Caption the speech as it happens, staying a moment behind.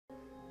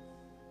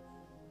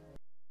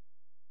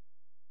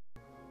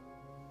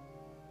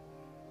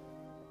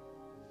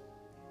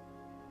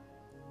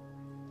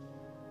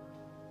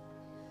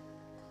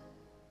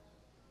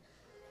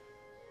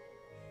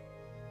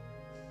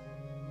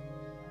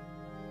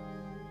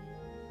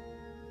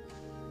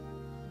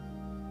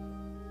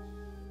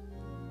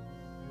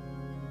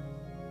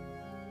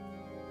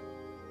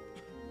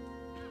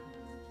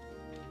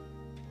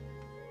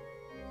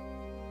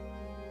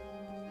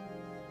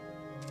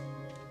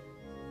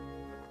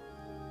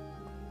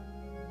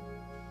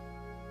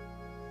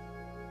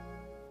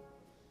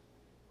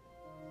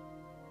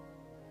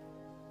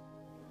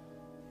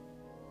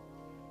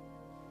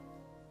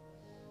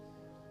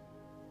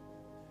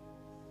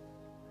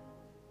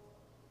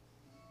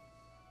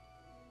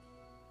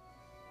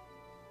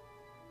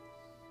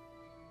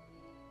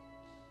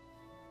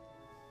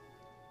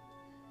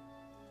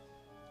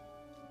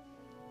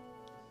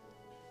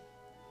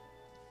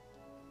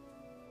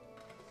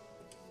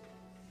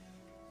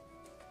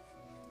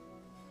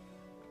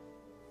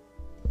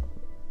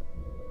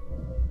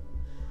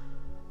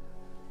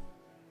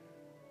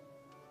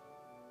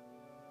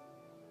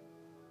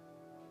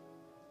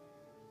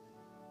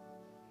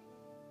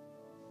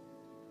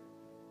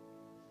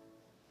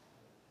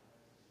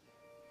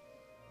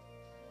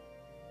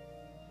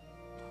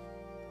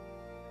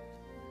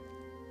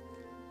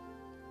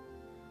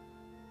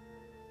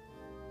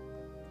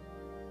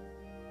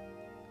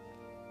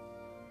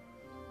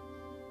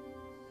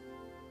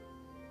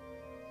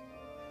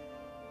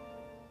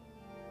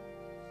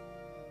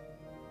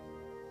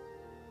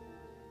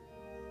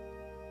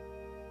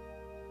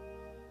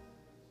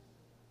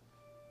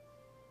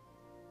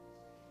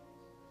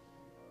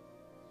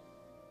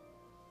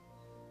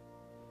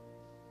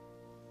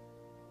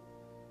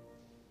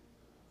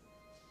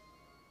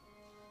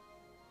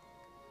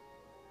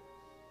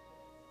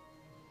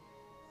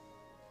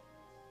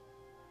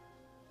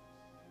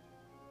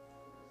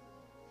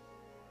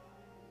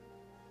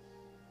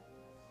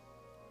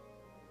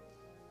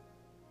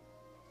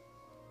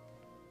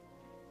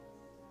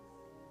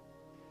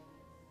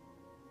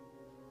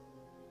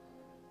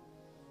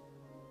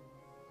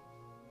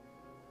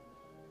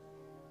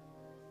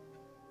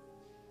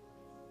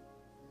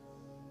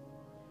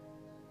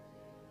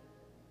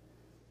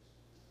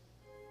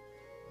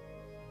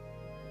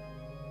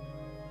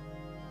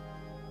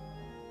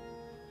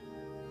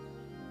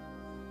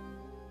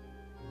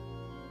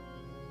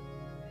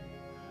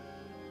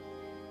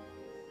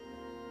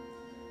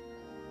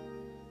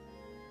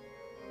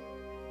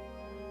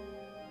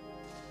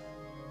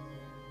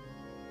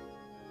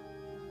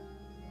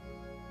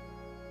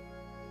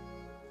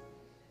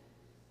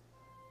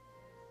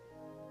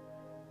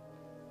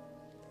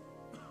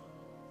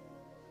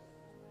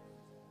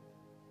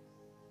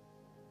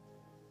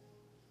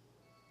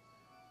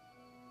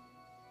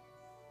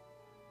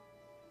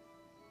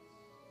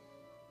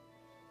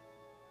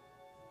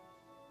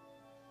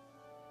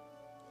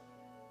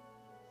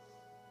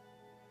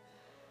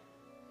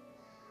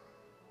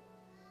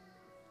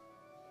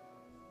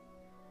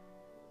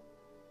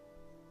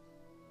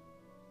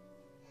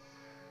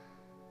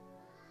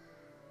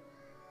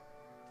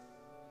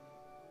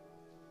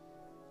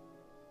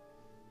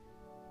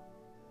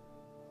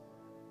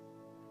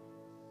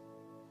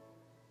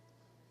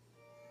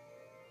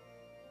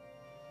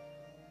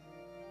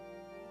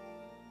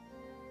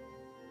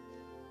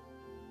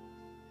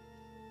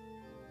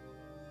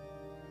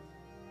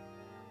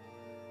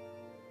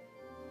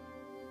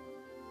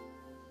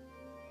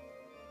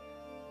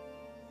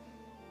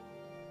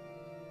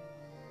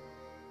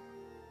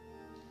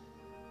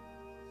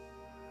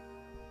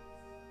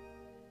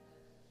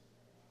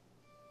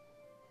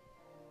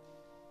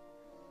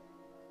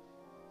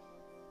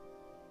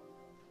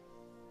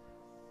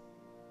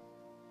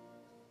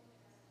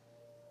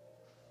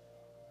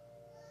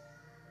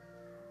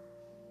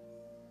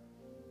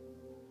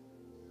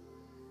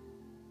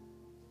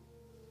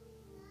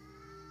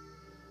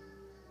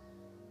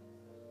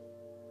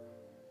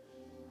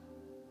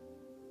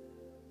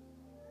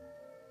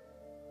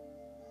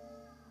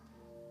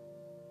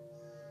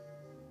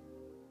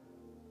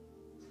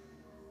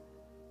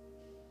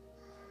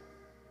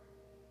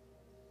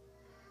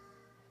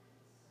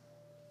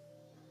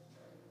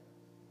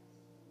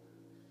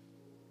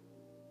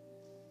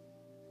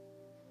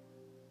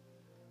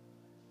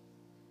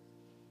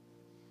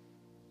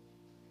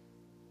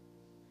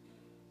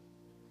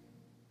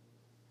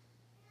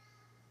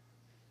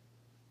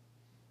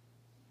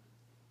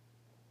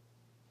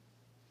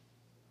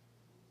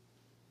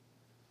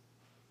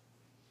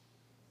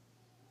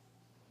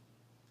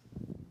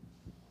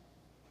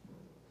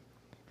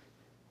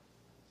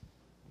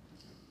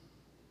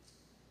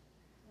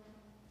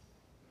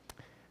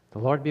The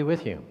Lord be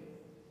with you.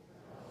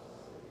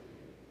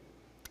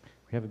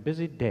 We have a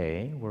busy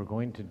day. We're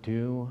going to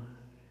do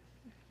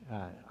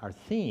our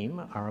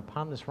theme, our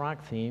Upon This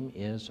Rock theme,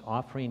 is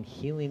offering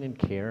healing and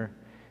care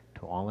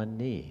to all in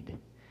need.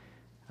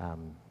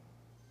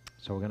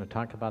 So we're going to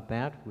talk about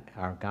that.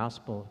 Our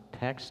gospel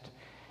text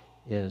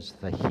is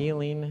the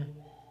healing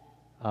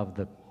of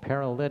the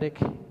paralytic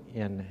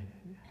in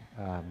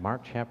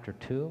Mark chapter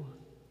 2.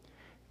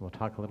 We'll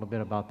talk a little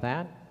bit about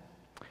that.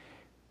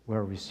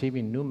 We're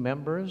receiving new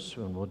members,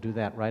 and we'll do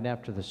that right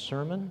after the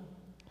sermon.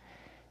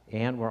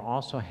 And we're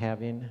also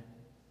having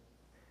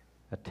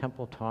a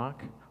temple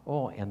talk.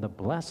 Oh, and the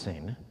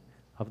blessing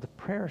of the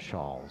prayer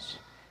shawls.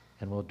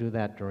 And we'll do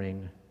that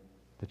during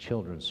the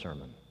children's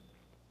sermon.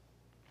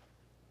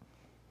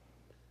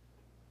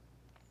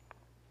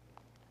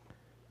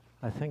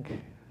 I think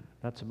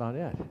that's about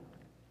it.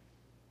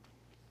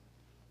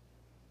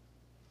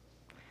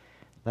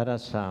 Let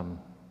us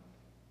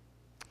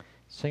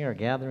sing our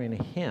gathering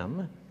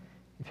hymn.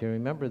 If you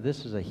remember,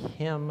 this is a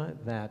hymn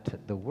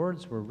that the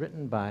words were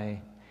written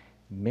by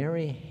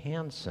Mary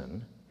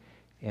Hansen,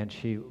 and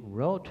she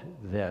wrote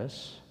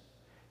this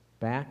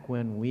back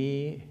when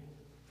we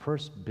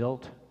first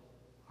built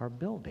our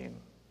building.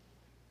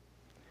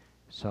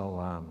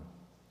 So,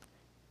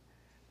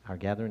 our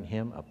gathering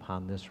hymn,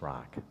 Upon This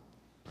Rock.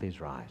 Please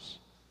rise.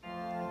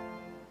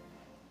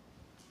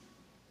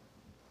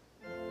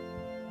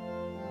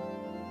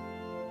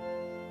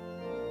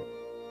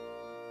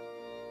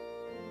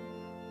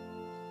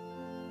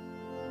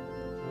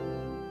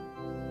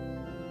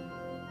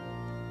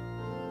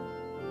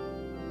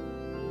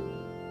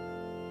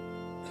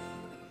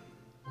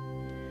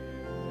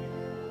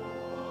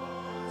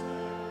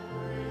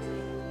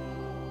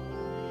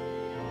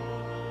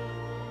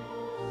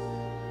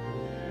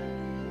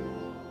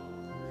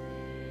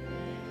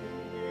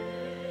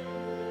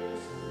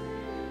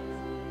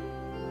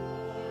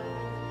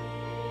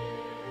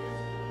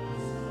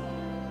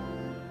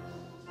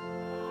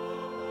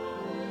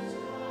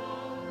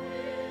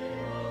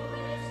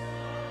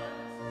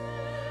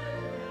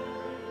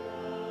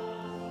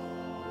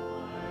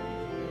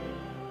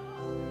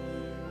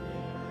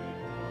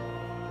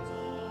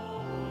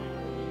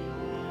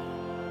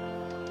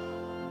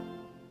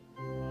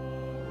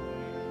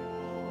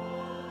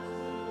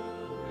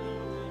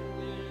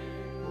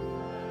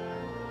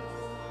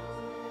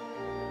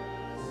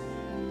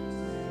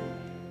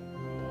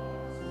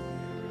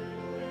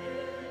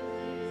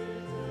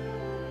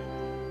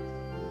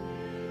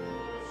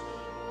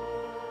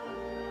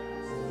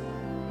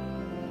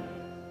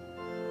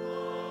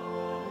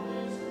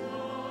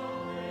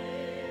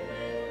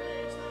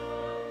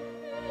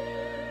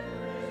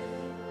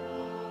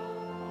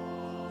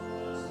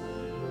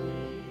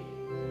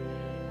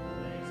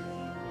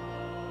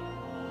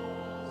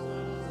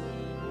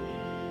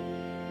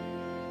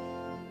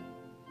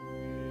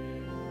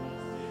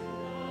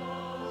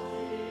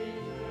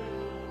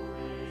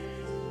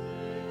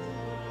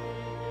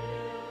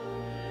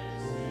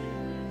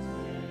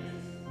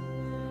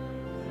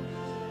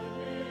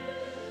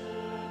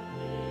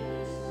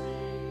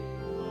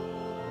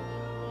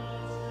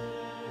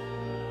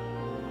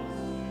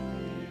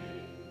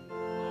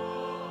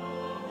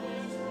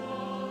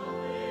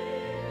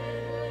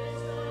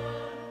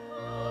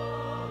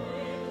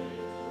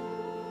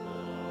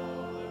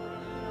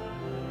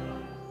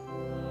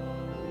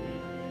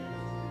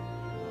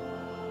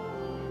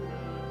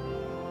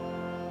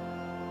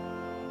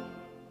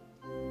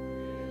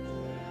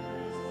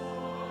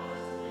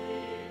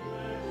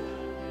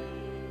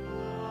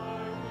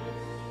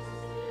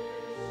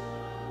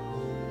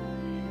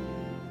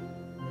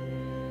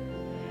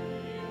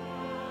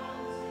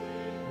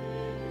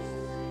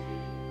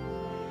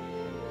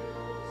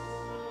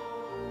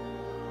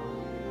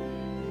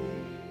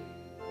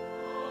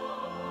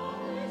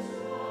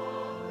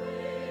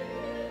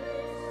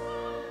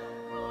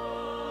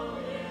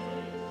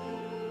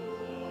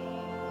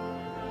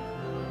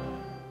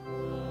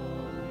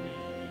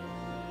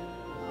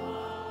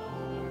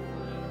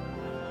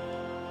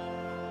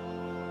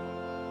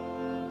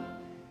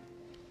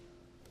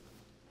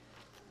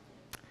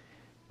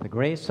 The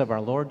grace of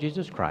our Lord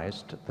Jesus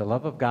Christ, the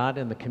love of God,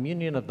 and the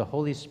communion of the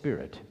Holy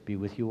Spirit be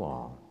with you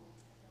all.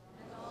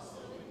 And also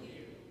with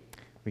you.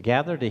 We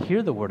gather to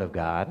hear the Word of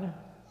God,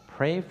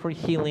 pray for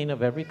healing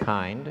of every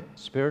kind,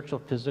 spiritual,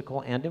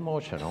 physical, and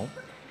emotional,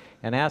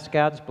 and ask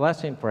God's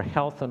blessing for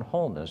health and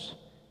wholeness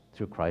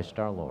through Christ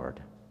our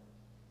Lord.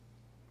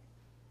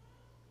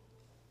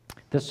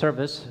 This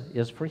service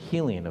is for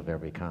healing of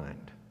every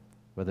kind,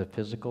 whether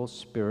physical,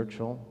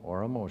 spiritual,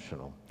 or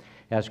emotional.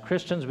 As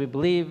Christians, we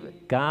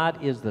believe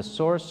God is the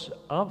source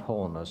of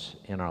wholeness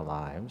in our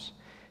lives.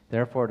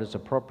 Therefore, it is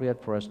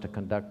appropriate for us to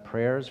conduct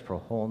prayers for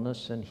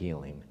wholeness and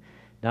healing.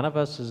 None of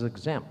us is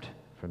exempt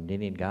from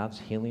needing God's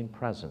healing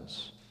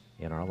presence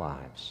in our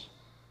lives.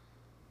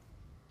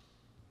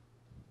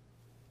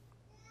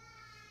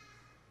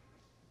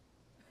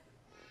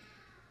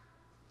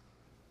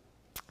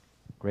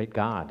 Great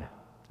God,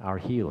 our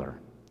healer,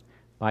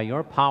 by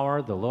your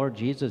power, the Lord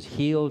Jesus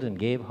healed and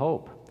gave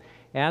hope.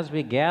 As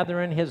we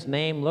gather in his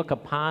name, look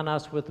upon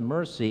us with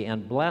mercy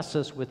and bless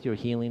us with your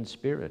healing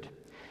spirit.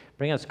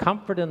 Bring us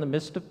comfort in the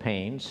midst of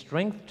pain,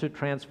 strength to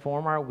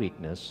transform our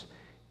weakness,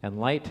 and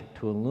light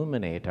to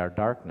illuminate our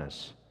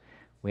darkness.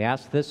 We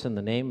ask this in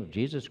the name of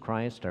Jesus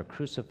Christ, our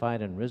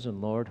crucified and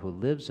risen Lord, who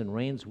lives and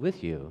reigns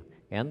with you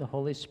and the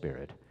Holy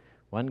Spirit,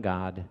 one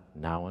God,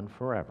 now and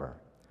forever.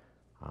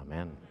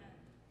 Amen.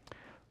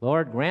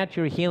 Lord, grant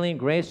your healing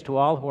grace to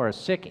all who are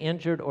sick,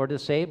 injured, or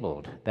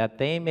disabled, that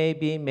they may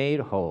be made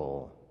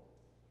whole.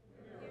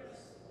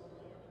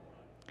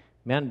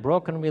 Mend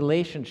broken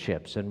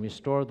relationships and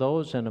restore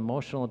those in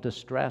emotional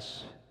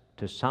distress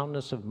to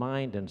soundness of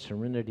mind and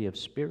serenity of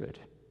spirit.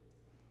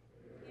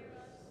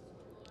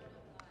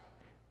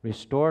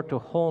 Restore to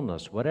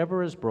wholeness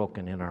whatever is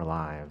broken in our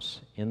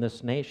lives, in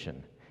this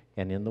nation,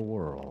 and in the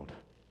world.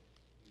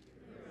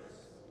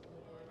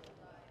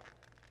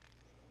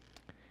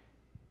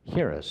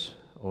 Hear us,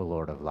 O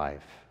Lord of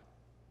life.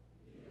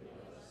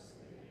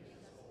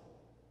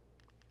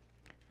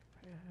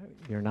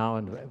 You're now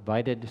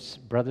invited,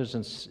 brothers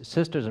and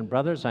sisters and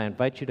brothers, I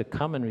invite you to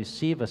come and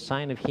receive a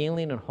sign of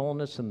healing and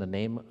wholeness in the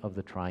name of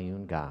the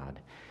triune God.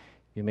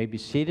 You may be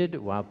seated.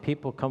 While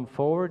people come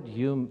forward,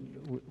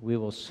 we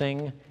will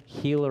sing,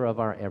 Healer of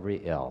Our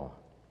Every Ill.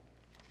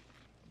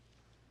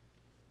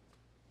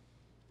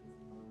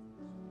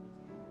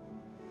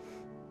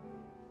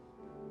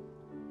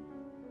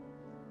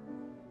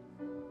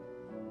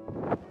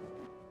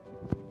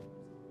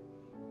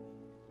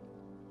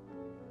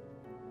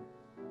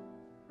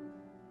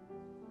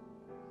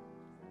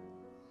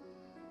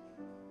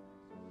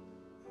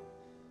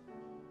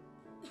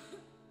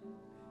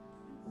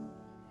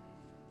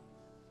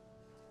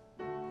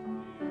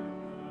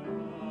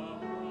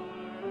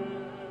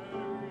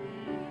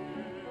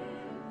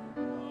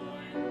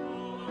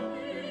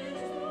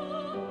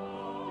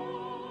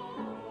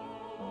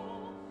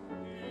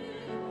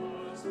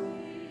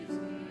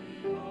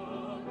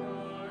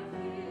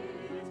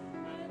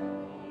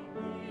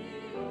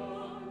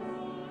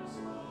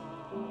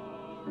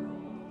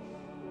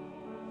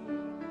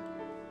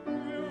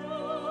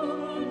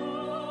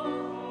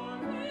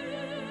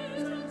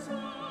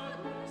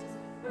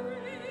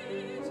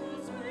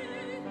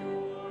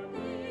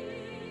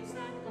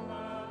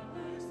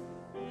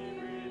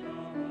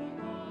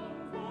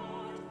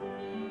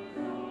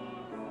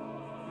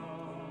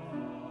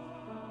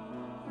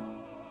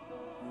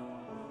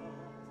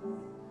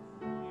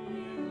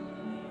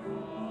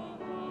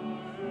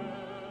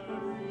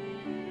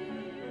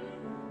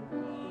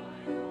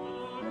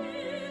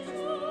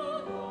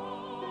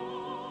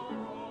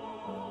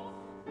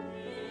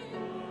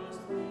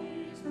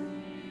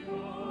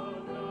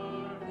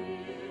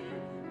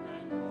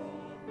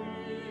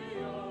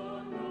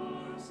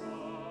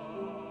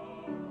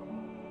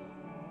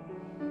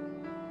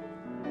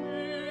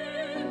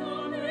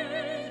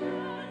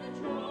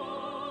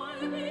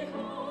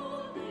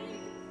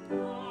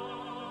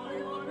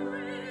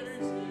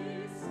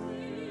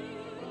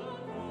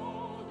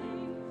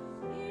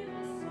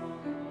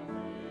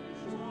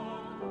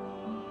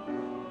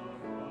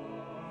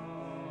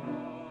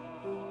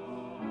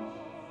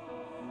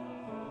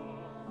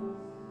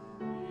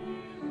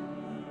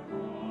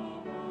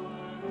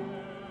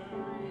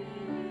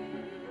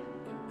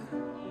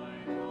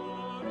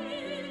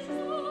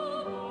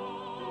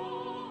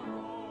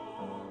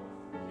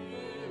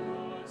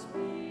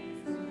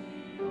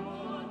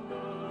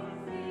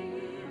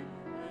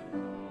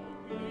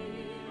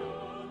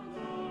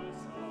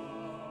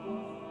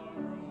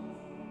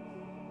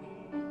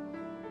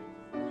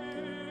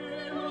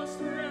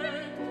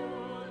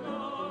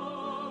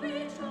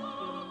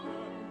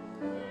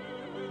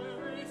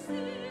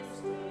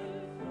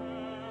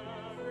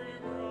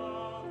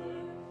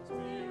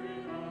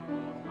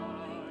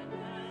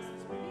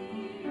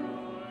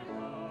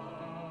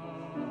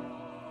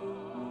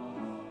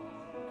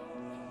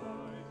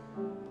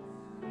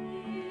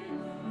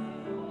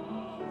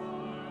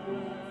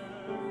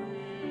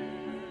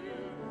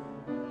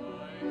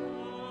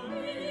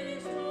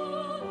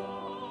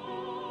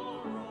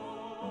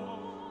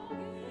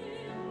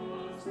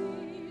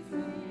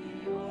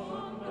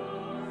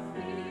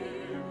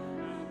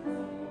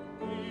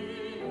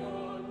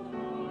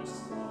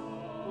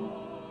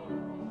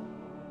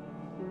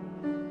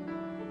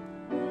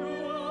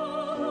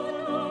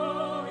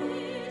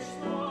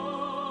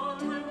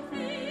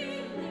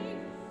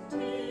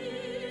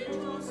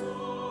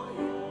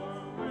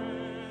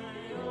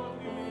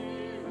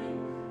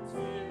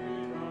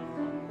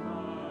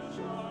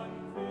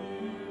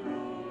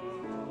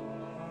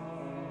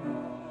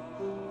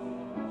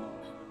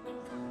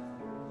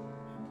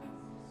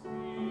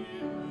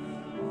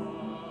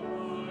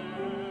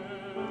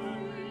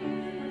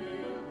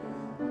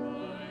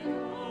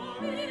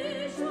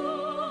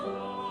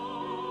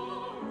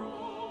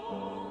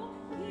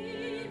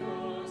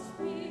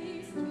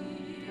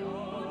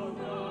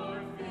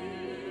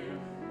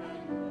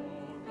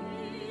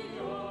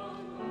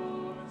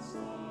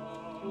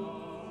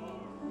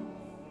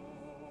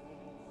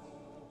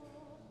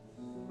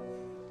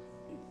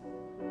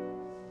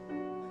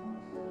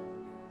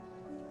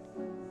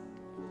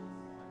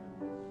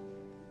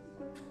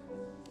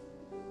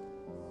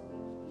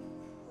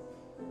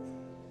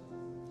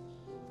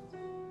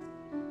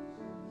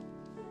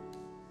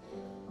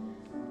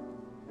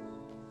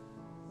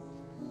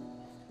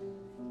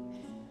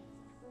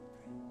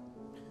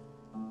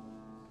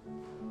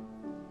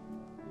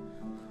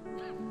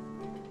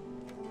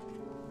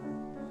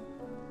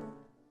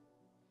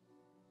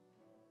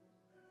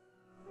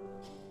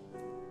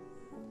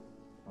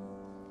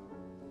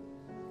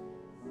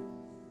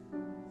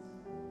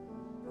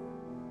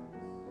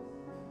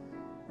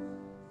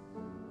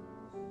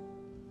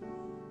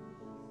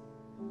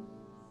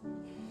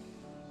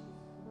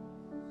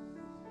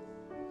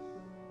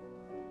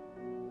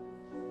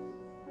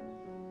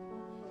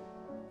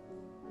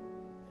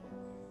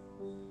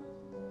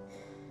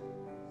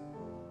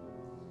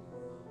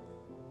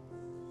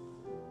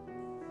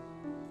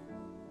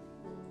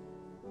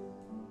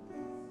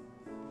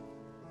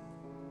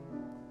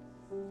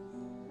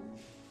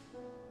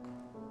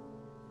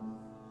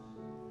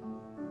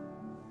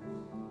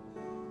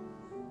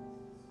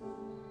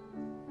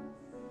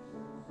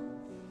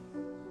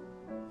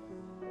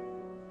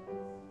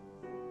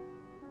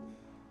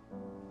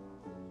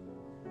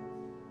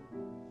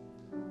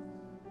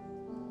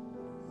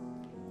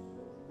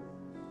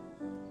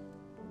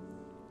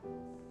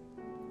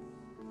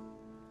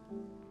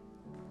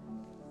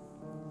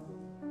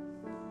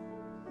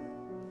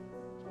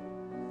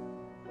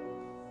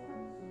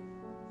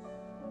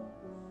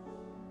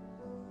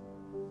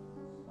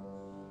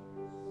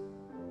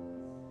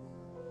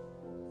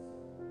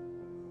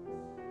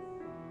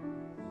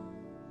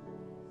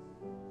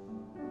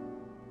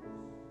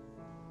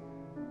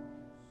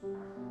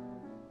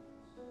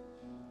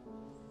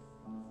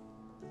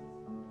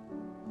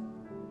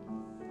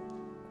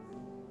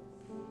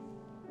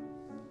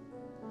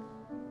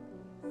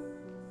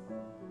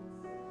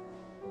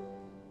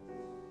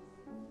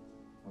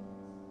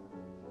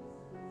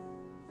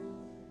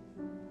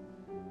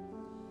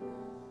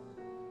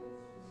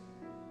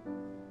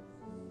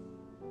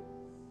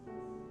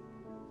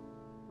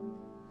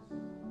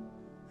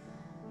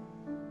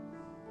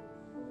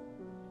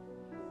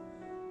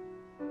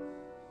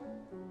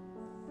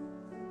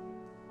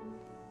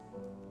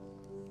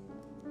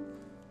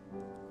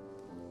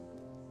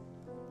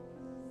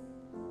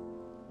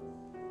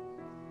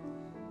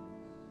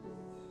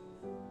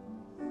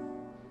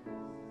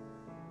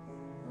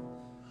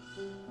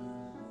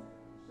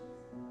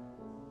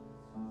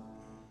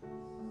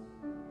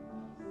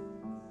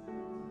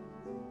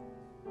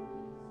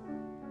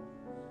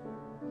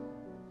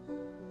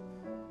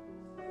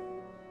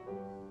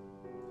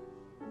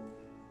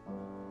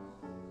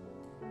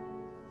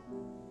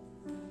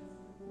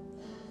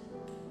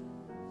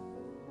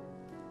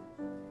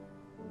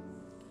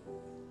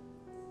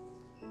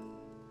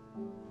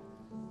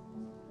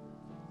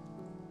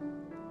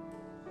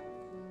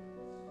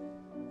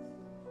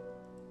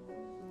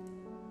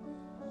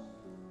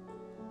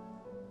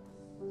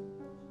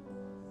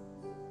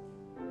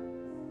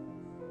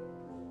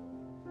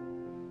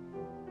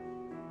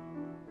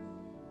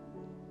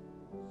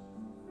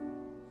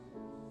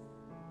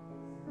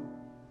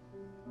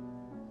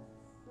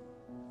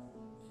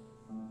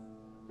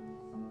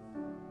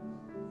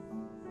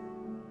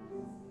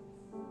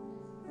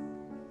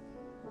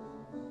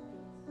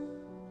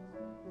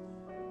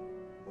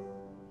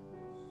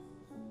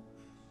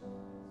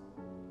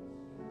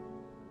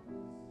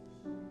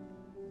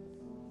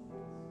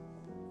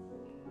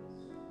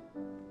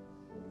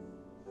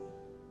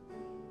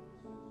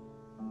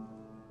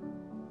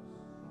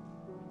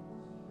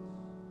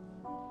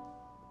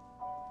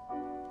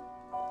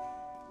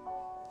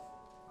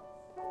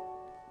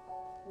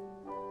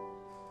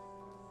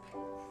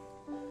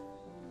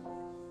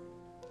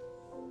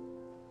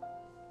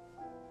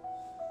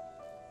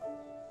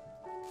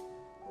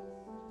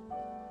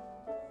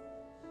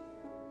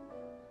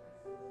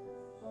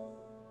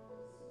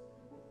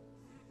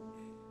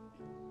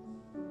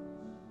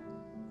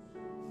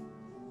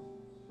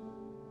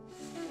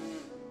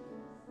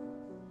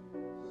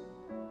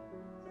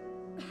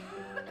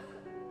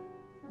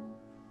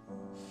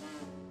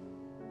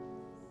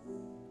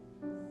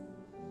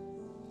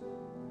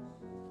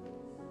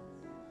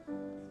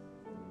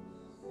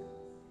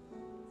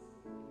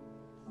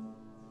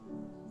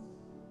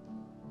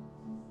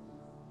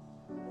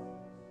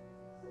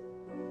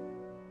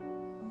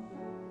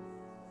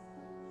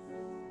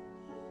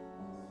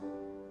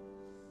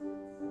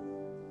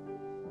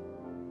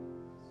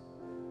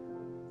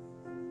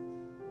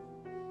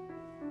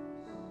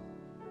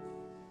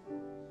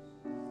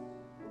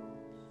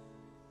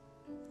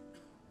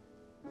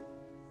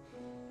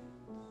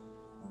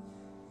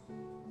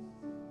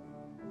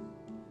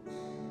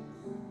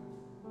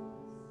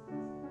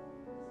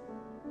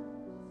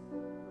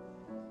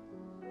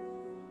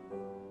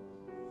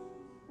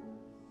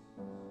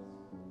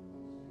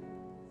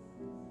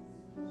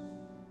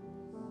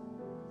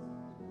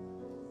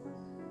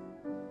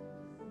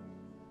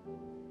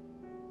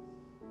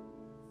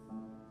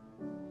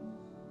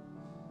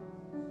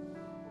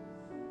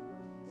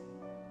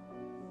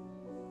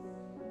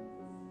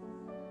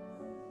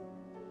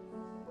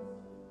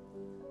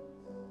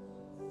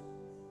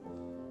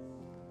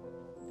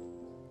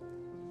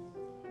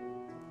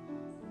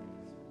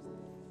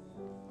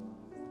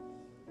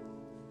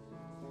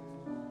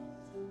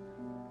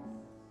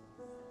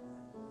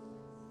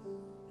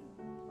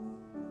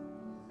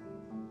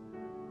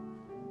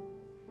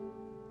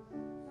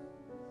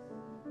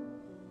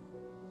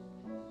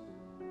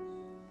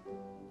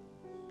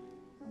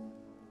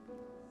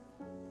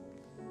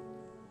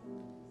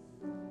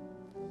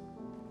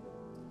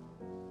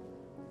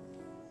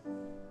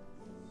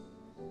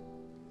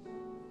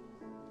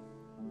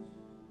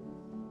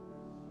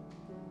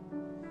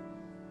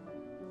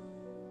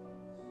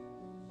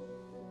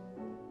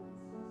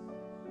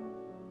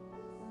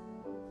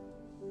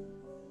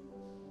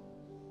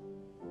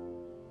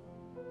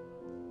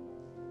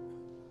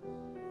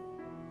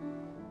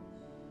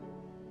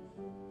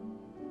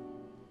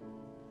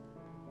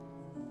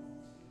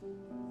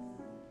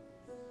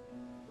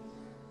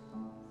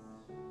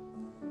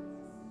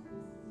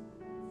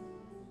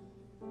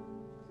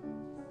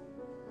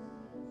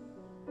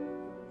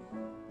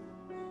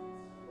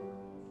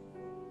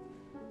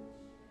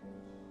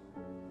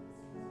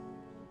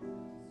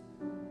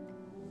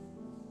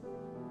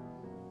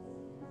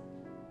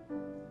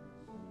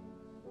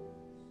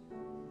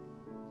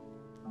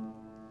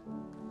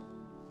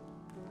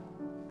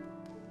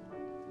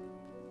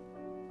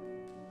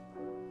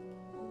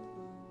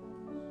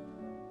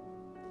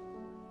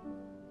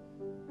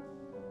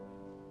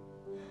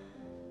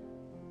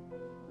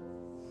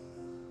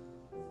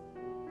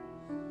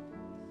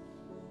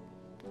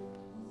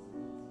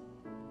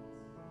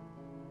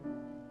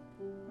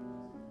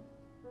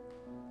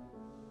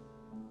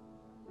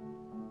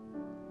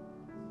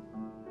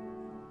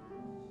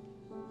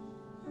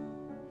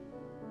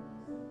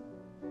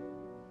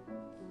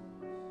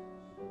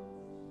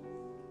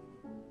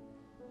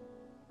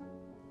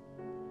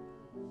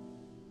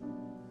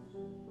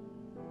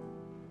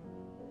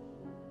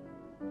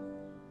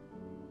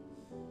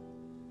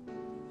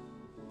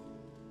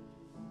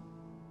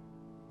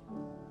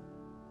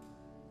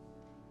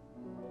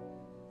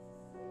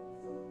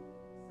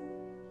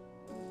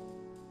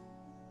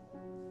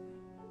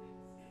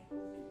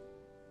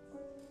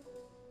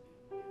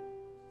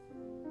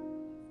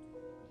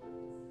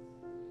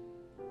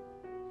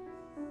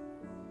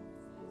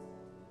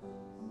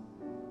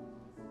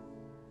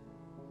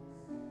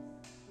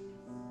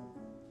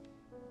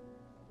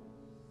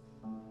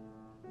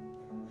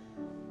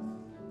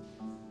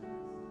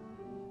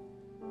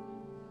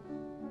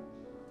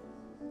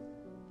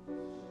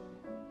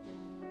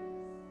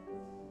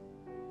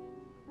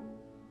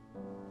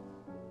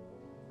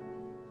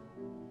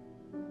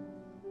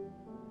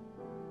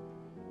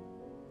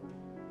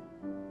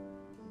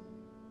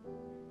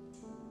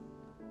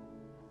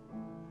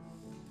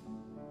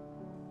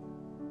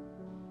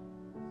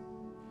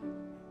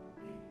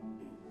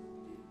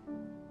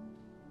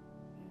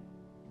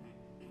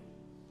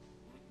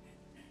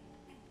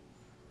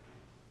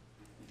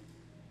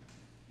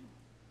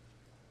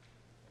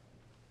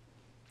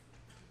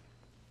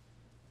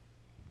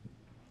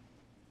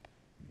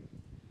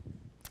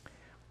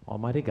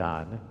 Almighty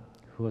God,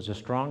 who is a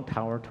strong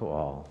tower to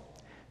all,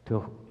 to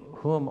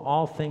whom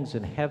all things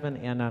in heaven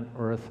and on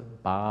earth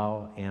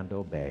bow and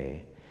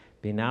obey,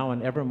 be now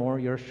and evermore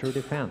your sure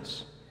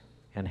defense,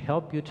 and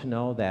help you to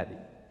know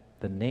that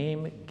the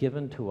name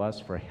given to us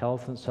for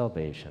health and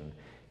salvation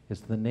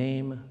is the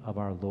name of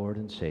our Lord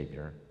and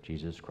Savior,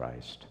 Jesus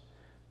Christ.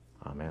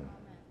 Amen.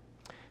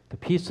 The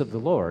peace of the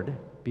Lord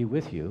be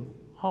with you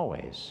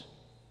always.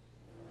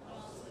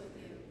 Also with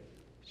you.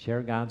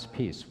 Share God's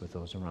peace with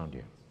those around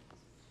you.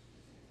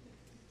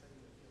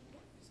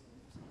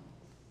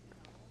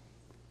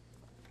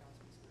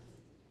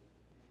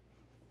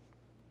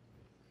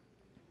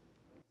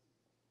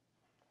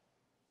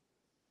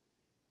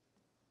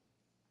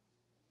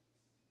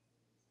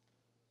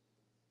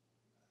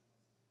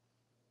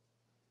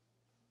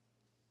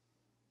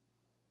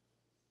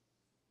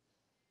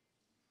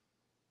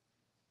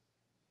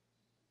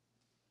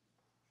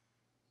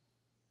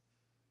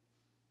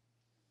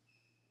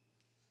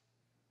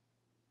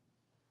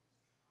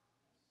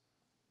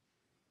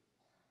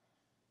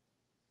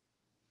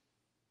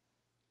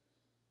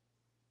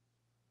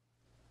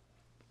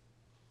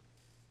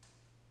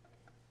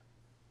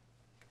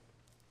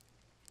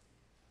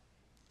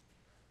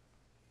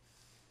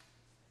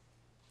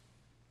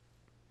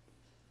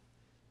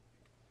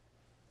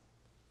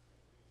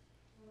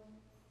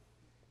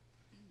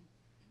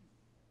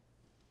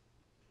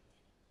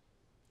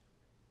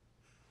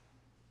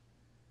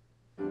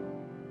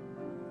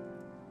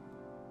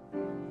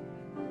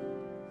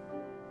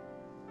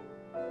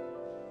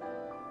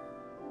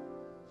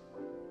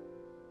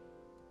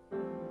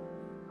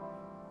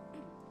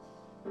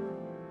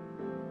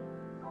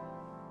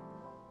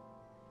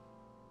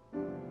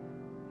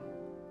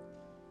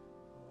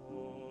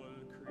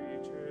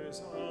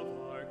 Of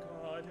our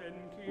God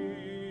and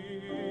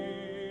King,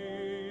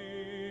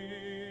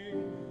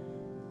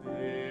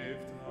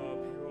 lift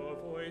up your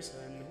voice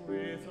and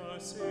with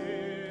us sing.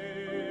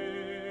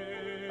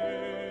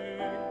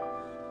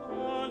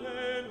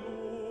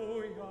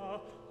 Alleluia,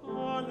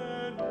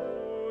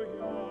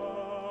 alleluia.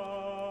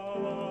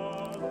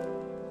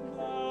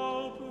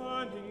 Thou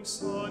burning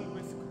sun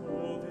with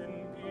golden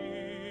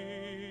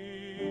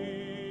beam,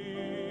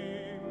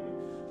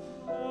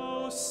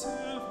 thou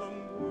silver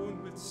moon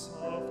with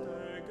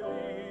softer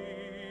gleam.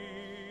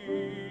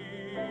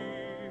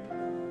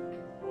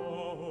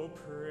 Oh,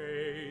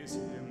 praise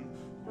him,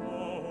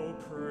 oh,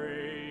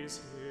 praise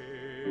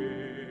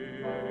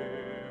him.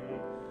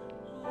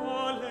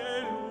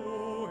 Alleluia,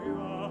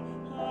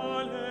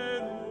 alleluia,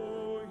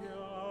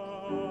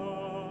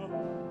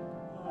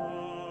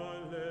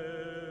 alleluia.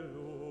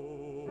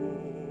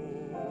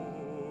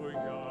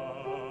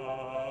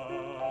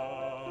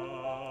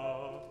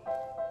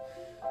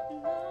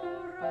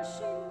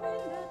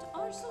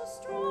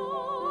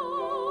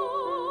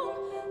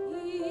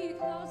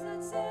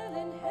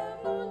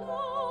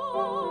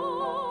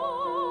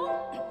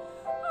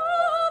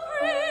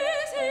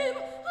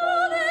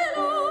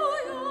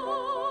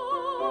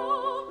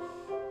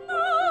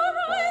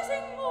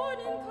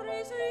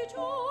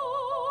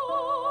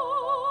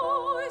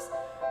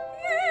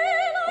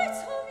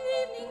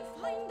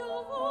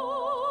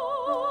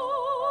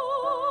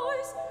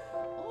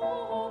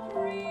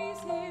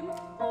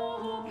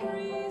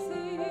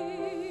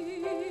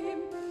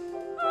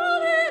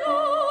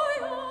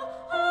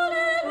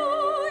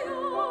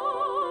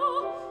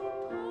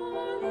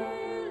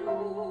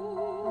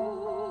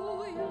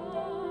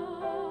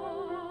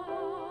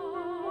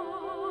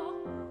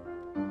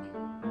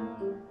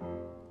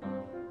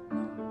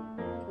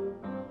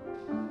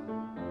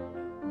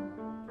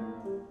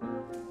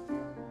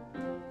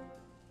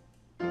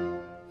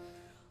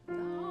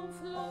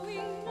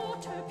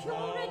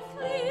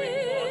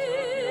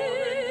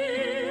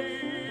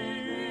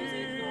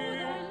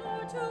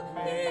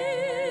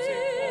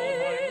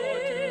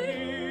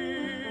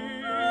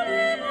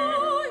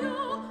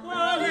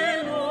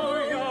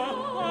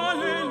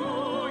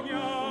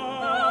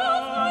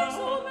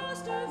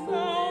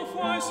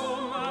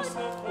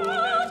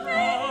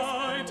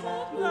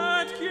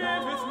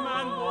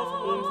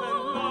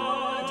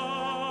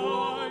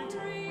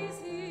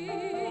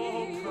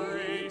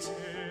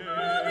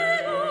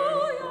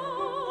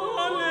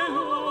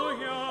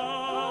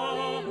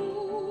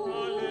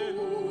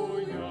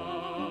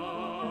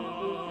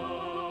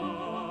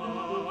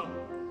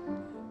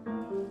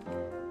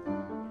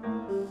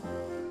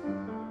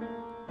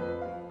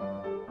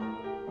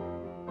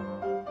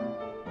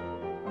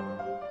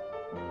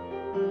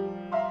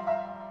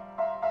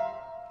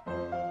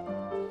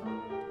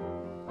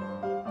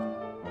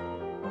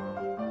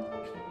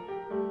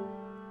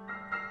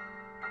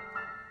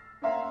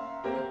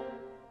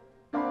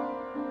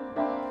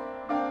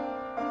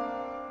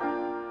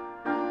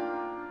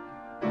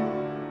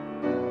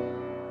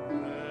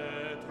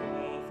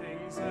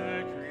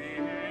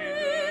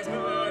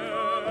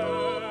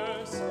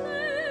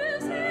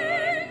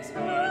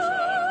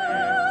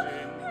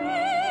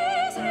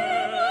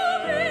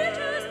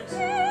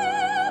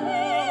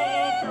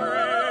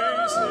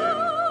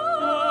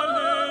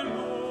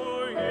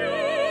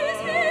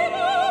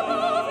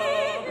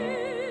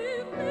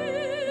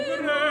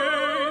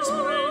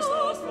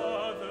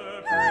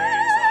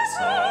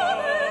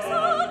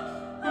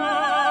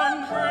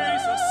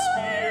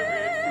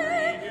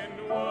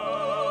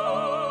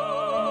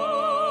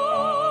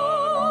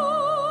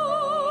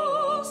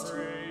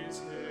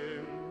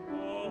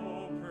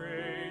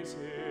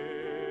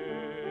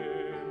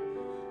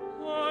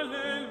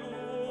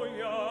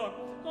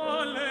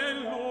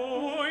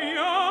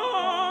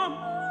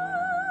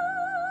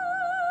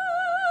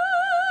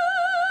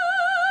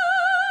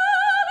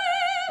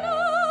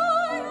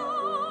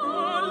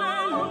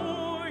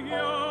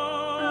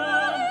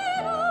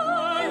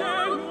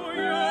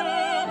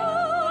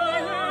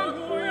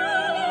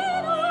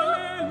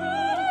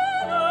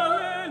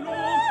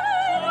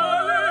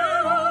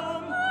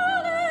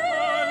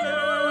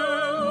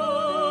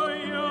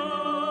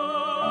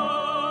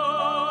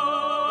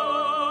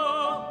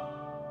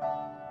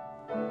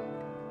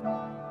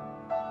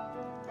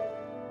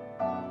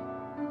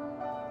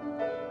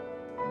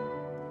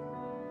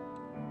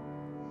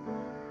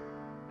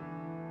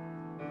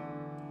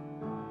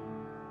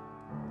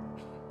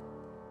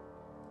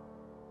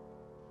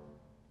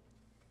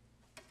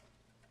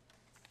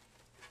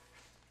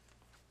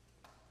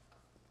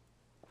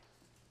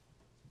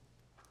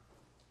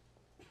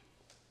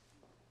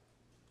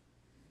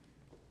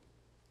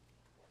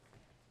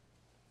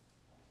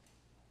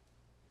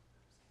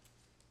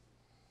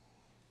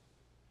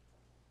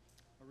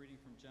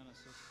 from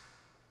Genesis.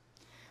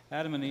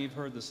 Adam and Eve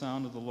heard the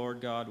sound of the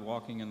Lord God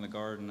walking in the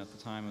garden at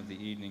the time of the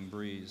evening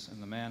breeze,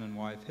 and the man and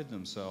wife hid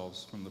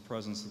themselves from the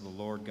presence of the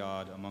Lord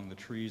God among the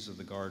trees of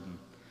the garden.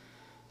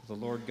 But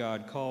the Lord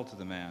God called to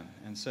the man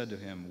and said to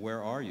him,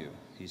 "Where are you?"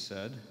 He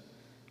said,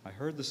 "I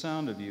heard the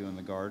sound of you in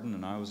the garden,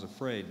 and I was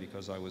afraid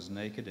because I was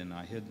naked and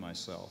I hid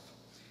myself."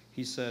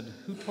 He said,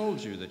 "Who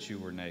told you that you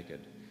were naked?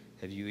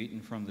 Have you eaten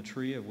from the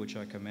tree of which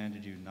I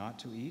commanded you not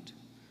to eat?"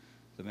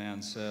 The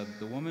man said,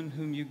 "The woman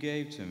whom you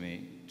gave to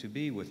me to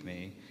be with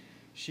me,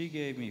 she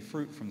gave me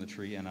fruit from the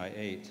tree, and I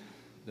ate."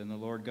 Then the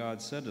Lord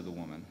God said to the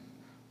woman,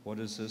 "What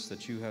is this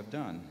that you have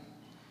done?"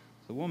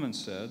 The woman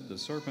said, "The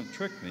serpent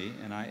tricked me,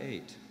 and I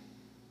ate."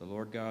 The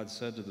Lord God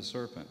said to the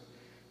serpent,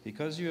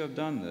 "Because you have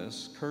done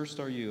this, cursed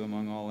are you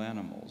among all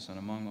animals and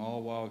among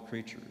all wild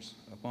creatures.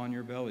 Upon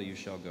your belly you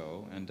shall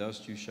go, and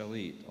dust you shall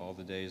eat all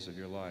the days of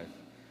your life.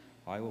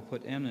 I will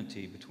put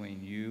enmity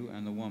between you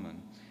and the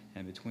woman,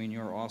 and between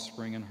your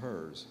offspring and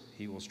hers.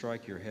 He will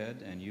strike your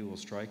head, and you will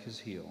strike his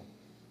heel."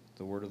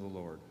 The word of the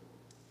Lord.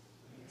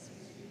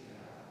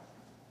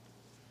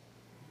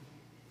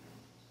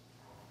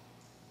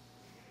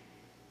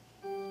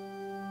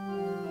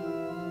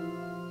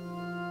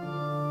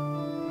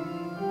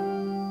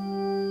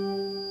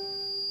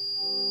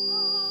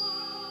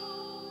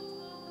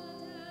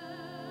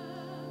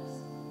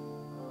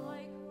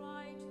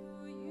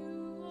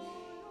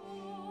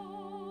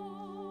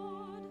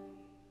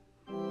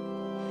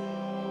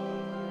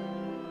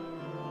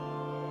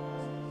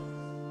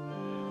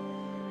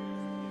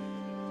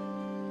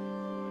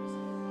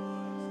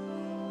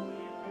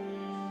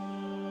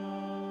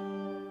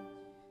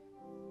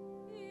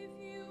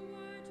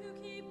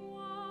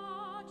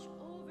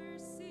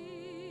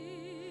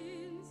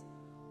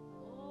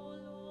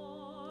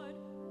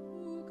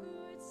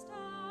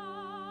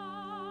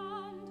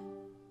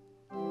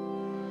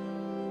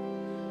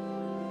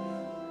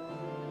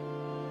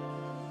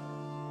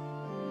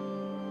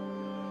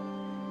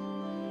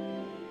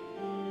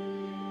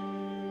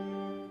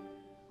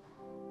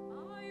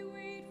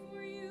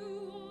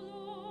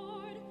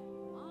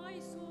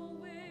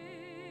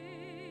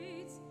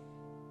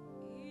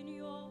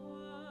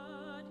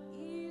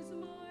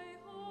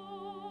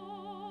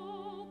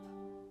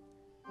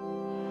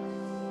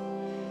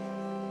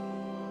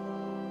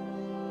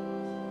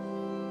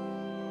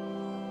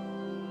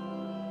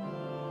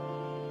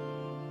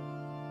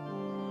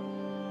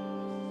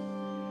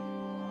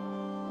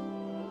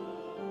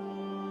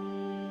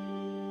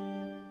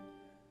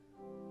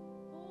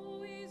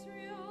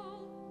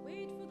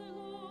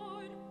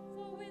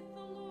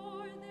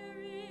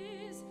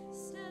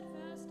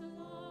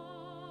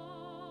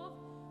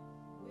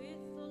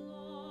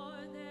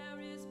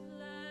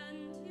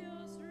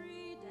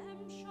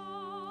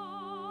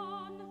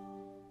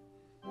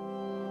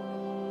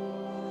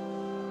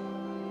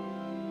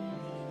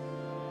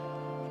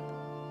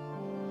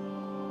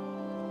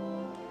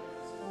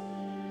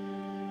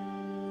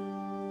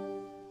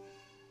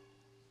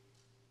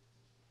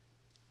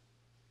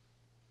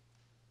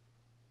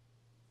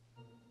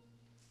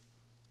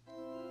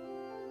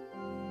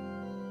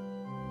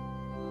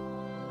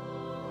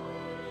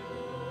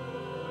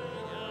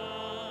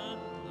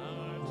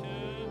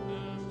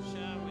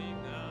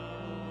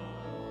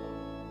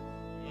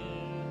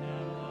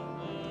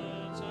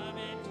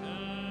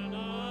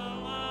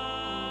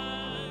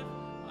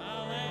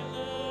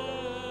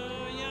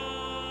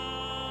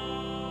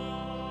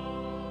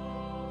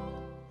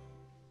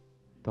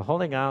 The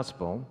Holy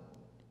Gospel,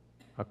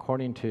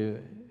 according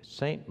to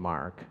St.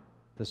 Mark,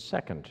 the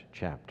 2nd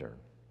chapter.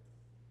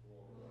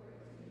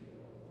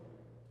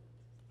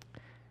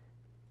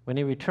 When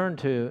he returned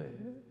to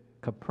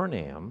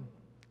Capernaum,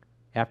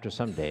 after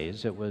some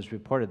days, it was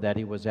reported that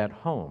he was at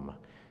home.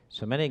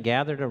 So many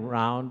gathered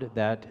around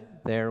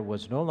that there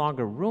was no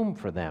longer room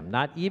for them,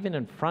 not even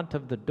in front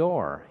of the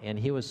door, and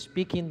he was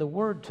speaking the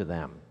word to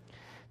them.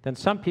 Then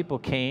some people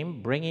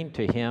came, bringing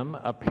to him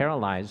a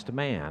paralyzed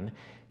man,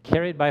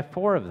 carried by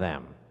 4 of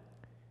them.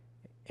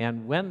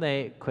 And when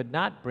they could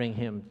not bring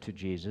him to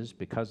Jesus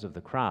because of the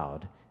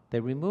crowd,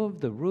 they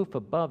removed the roof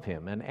above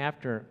him, and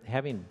after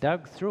having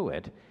dug through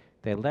it,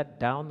 they let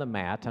down the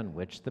mat on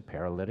which the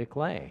paralytic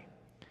lay.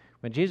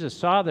 When Jesus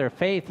saw their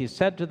faith, he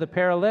said to the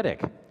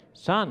paralytic,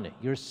 "Son,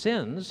 your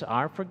sins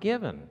are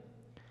forgiven."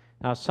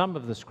 Now some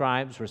of the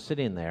scribes were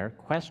sitting there,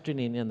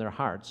 questioning in their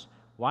hearts,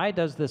 "Why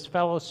does this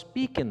fellow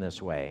speak in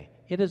this way?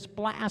 It is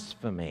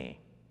blasphemy.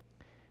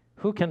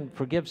 Who can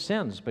forgive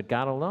sins but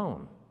God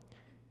alone?"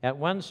 At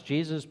once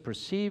Jesus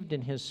perceived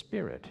in his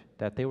spirit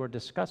that they were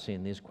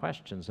discussing these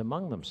questions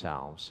among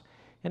themselves,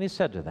 and he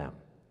said to them,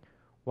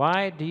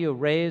 "Why do you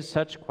raise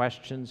such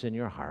questions in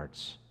your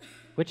hearts?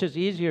 Which is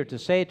easier to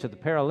say to the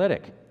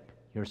paralytic,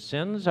 'Your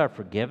sins are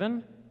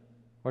forgiven,'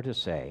 or to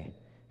say,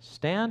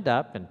 'Stand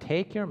up and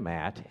take your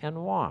mat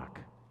and walk'?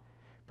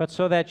 But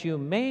so that you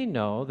may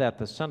know that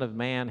the Son of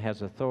Man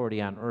has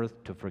authority on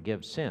earth to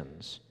forgive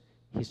sins,"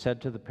 he said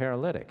to the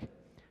paralytic,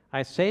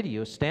 "I say to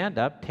you, stand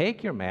up,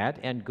 take your mat,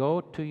 and go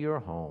to your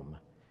home."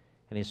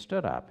 And he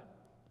stood up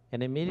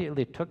and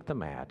immediately took the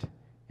mat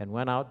and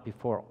went out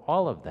before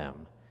all of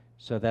them,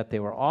 so that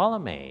they were all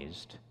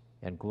amazed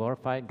and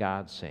glorified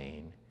God,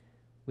 saying,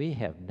 "We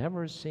have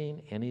never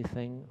seen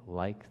anything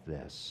like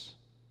this."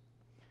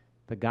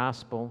 The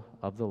Gospel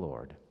of the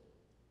Lord.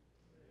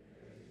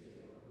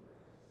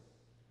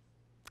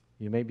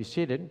 You may be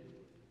seated.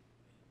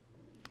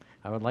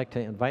 I would like to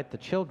invite the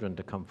children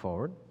to come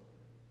forward.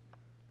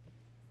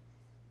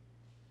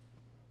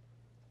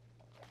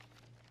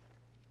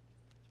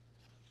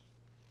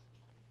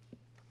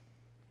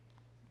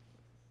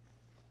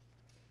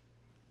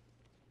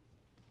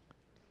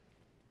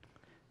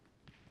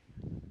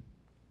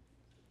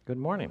 Good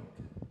morning.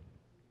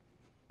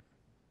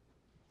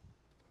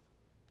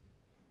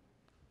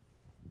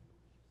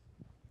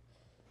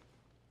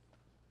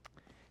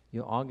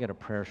 You all get a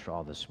prayer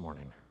shawl this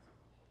morning.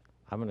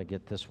 I'm going to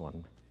get this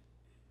one.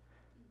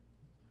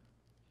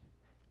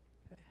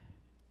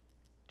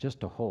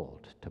 Just to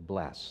hold, to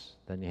bless.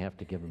 Then you have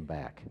to give them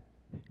back.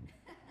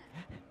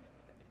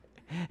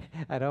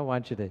 I don't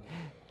want you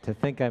to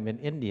think I'm an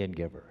Indian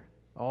giver.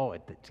 Oh,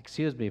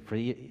 excuse me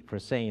for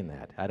saying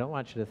that. I don't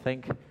want you to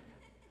think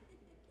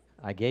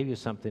I gave you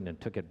something and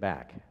took it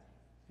back.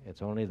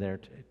 It's only there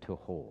to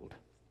hold.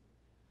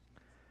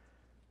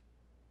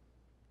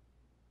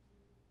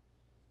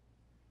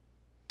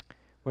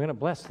 We're going to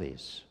bless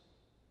these.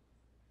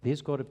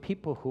 These go to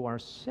people who are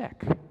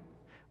sick,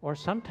 or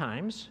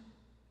sometimes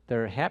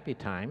they're happy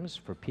times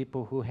for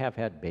people who have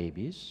had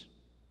babies,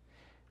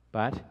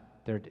 but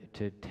they're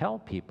to tell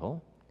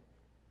people,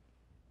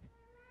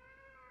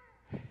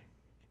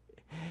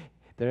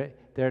 they're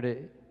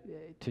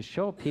to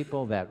show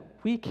people that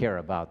we care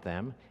about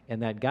them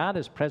and that God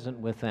is present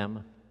with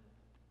them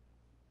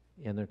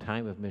in their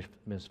time of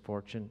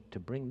misfortune to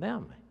bring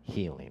them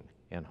healing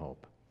and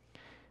hope.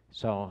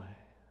 So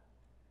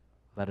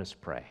let us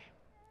pray.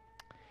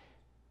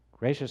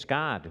 Gracious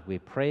God, we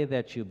pray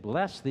that you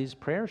bless these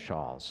prayer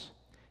shawls.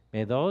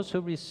 May those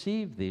who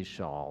receive these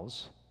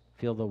shawls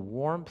feel the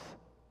warmth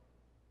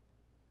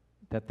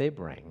that they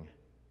bring,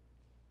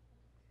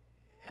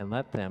 and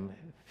let them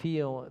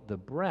feel the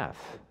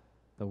breath,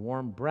 the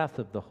warm breath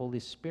of the Holy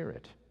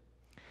Spirit.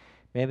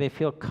 May they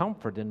feel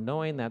comfort in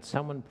knowing that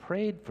someone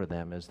prayed for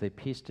them as they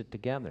pieced it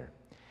together.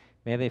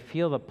 May they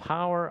feel the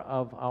power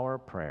of our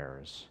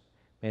prayers.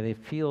 May they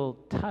feel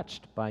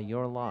touched by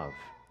your love,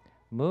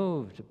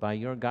 moved by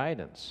your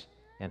guidance,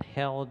 and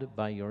held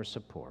by your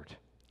support.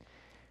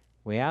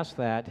 We ask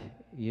that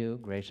you,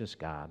 gracious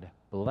God,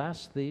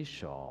 bless these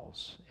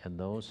shawls and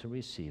those who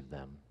receive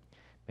them.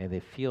 May they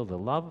feel the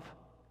love,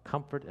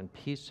 comfort, and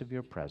peace of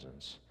your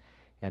presence.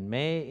 And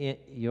may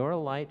your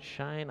light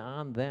shine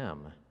on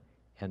them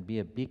and be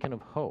a beacon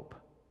of hope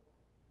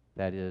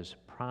that is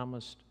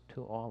promised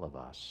to all of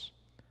us.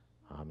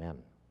 Amen.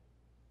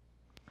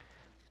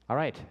 All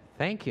right,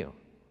 thank you.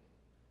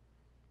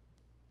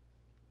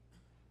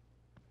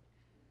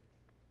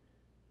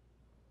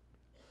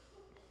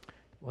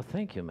 Well,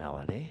 thank you,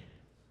 Melody.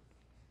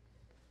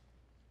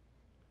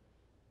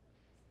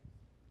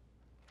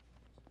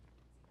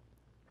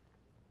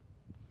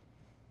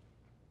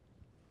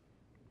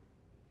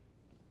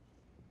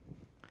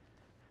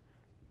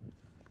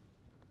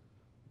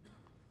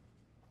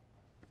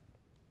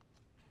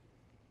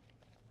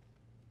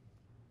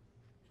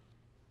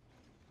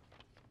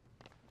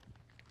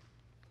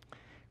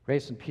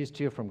 Grace and peace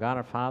to you from God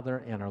our Father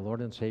and our Lord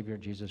and Savior,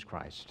 Jesus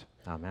Christ.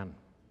 Amen.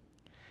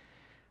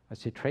 I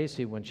see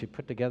Tracy, when she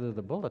put together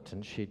the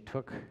bulletin, she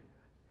took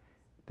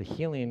the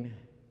healing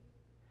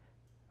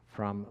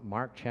from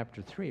Mark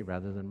chapter 3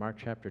 rather than Mark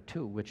chapter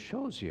 2, which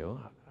shows you,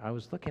 I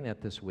was looking at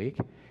this week,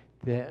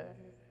 I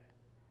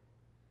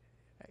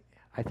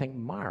think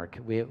Mark,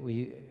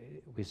 we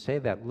say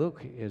that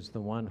Luke is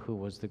the one who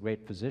was the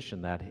great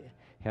physician that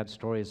had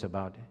stories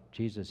about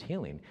Jesus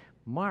healing.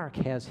 Mark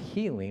has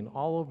healing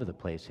all over the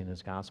place in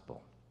his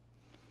gospel.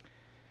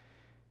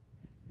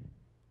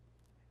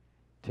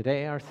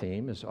 Today our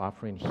theme is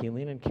offering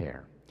healing and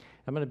care.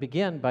 I'm going to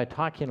begin by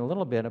talking a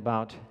little bit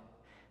about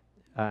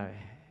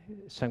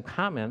some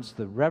comments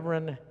the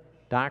Reverend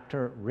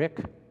Dr. Rick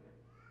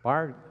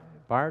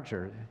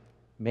Barger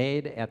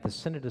made at the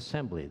Synod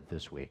Assembly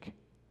this week.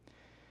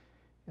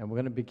 And we're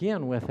going to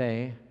begin with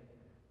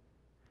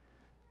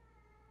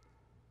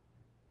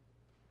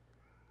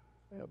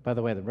by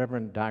the way, the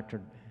Reverend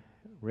Dr.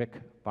 Rick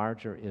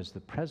Barger is the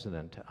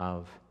president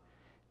of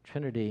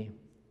Trinity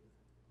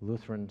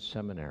Lutheran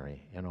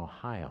Seminary in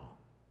Ohio.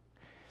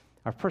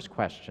 Our first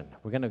question,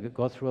 we're going to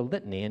go through a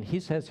litany, and he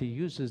says he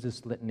uses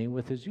this litany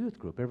with his youth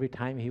group. Every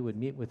time he would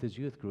meet with his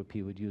youth group,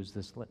 he would use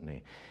this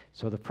litany.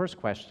 So the first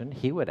question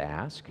he would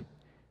ask,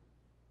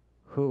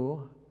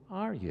 who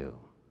are you?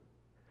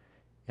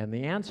 And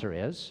the answer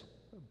is,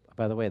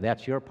 by the way,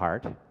 that's your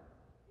part.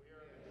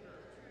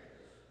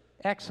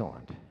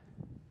 Excellent.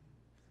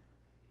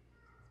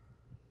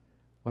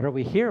 What are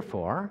we here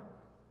for?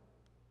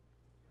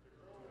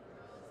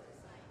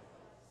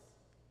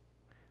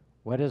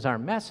 What is our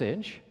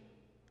message?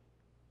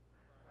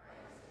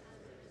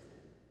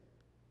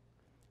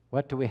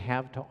 What do we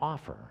have to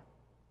offer?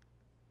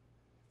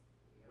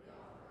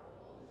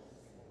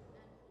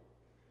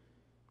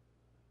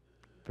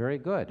 Very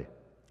good.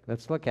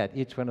 Let's look at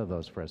each one of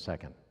those for a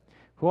second.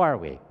 Who are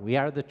we? We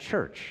are the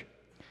church.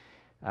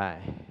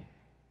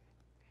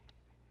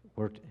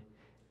 We're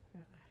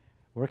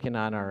working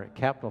on our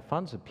capital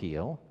funds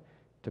appeal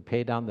to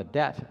pay down the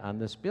debt on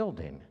this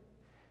building.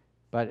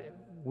 But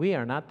we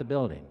are not the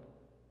building.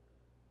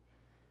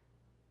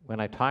 When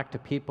I talk to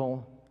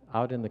people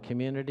out in the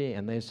community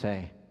and they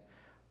say,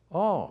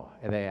 oh,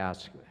 and they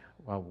ask,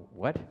 well,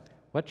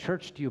 what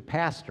church do you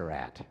pastor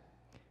at?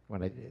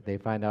 When they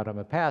find out I'm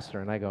a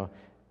pastor, and I go,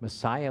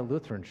 Messiah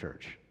Lutheran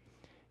Church.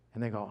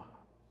 And they go,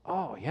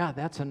 oh, yeah,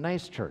 that's a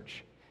nice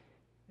church.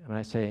 And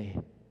I say,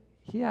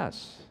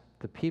 yes,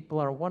 the people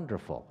are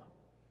wonderful.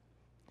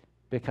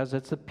 Because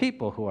it's the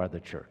people who are the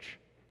church,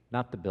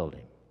 not the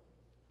building.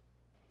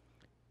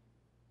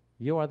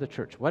 You are the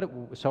church.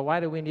 So why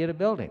do we need a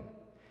building?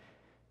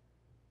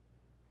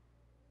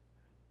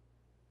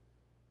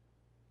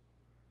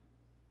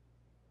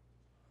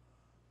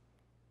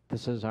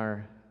 This is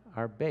our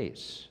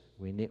base.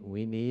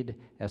 We need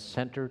a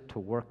center to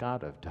work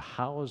out of, to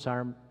house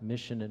our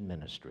mission and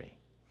ministry.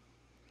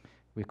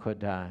 We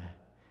could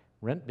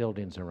rent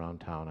buildings around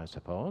town, I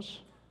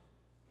suppose.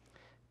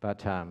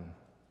 But I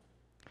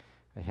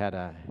had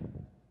a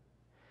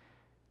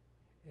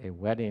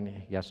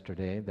wedding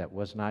yesterday that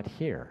was not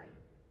here.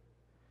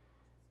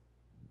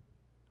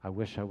 I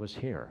wish I was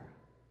here.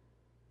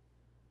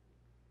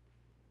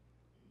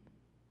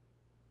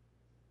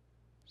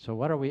 So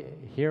what are we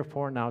here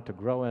for now? To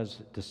grow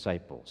as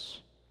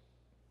disciples.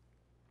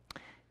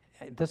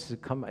 This has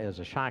come as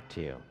a shock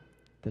to you.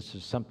 This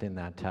is something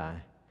that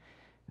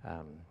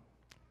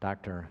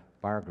Dr.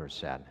 Friberg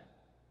said.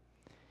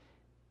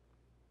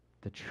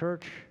 The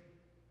church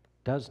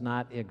does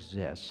not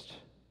exist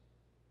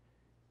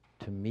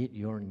to meet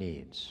your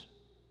needs.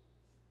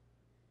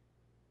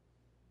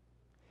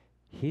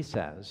 He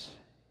says,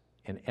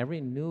 in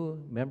every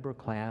new member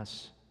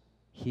class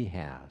he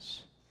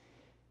has,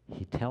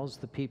 he tells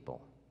the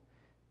people,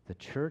 the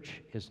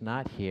church is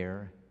not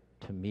here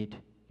to meet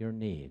your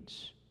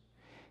needs.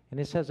 And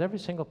he says every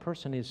single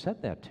person he's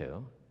said that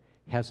to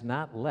has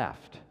not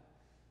left.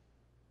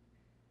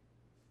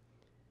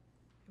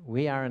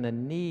 We are in a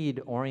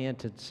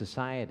need-oriented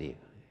society.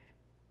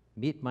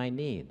 Meet my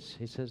needs.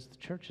 He says the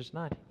church is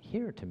not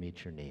here to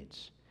meet your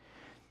needs.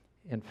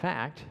 In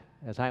fact,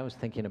 as I was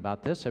thinking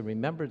about this, I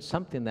remembered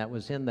something that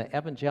was in the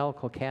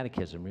Evangelical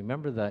Catechism.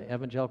 Remember the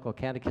Evangelical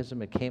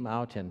Catechism? It came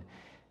out in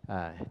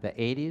the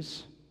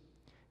 80s,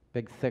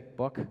 big thick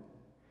book.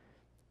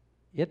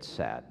 It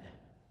said,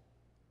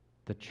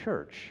 the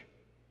church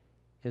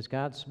is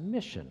God's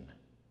mission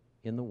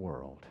in the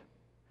world.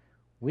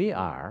 We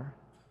are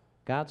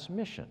God's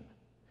mission.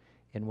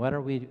 And what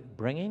are we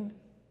bringing?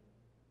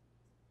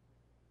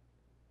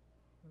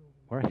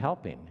 We're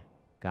helping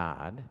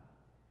God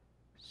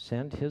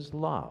send his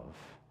love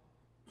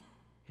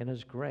and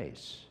his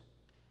grace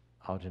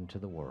out into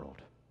the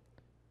world.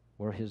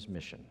 We're his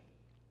mission.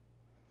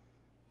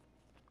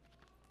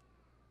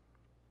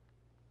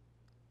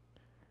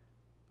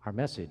 Our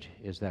message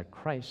is that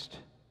Christ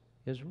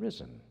is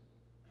risen.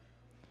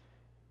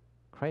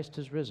 Christ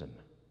is risen.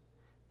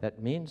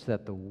 That means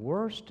that the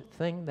worst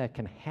thing that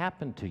can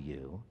happen to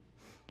you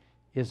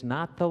is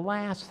not the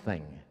last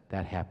thing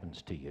that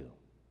happens to you.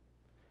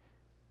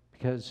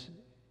 Because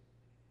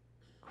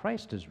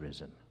Christ is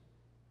risen.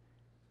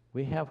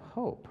 We have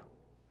hope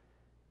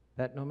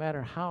that no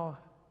matter how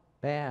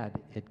bad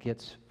it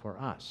gets for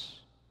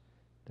us,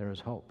 there is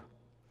hope.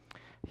 I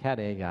had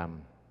a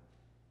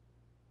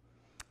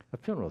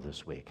funeral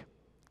this week.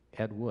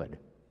 Ed Wood.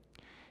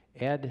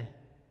 Ed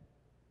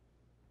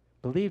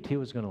believed he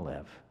was going to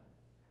live.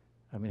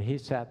 I mean, he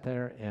sat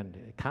there and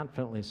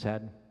confidently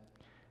said,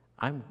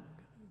 I'm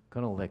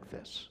going to lick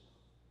this.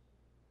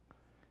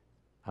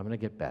 I'm going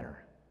to get better.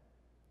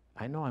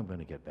 I know I'm going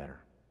to get better.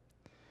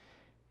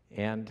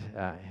 And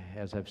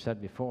as I've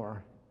said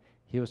before,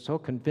 he was so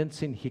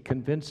convincing, he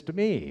convinced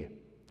me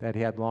that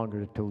he had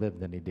longer to live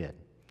than he did.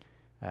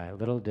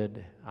 Little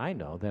did I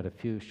know that a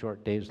few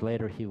short days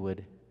later he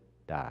would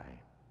die.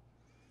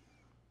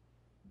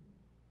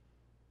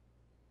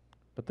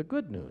 But the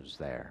good news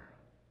there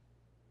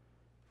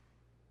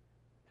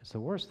is the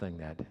worst thing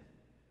that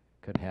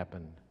could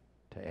happen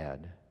to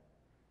Ed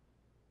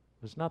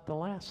was not the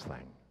last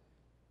thing,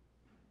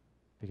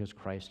 because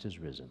Christ is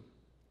risen.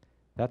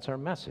 That's our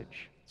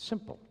message.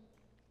 Simple.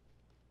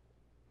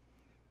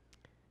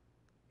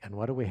 And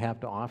what do we have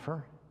to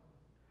offer?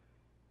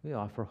 We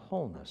offer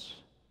wholeness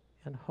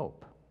and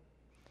hope.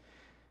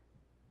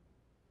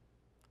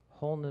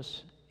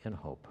 Wholeness and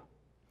hope.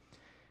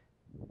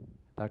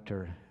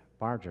 Dr.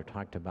 Barger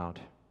talked about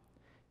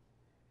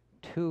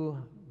two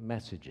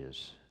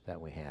messages that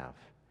we have.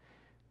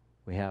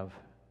 We have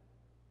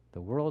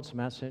the world's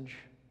message,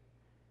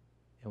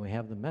 and we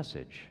have the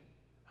message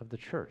of the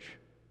church,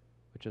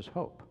 which is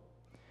hope.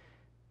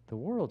 The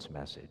world's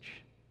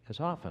message is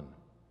often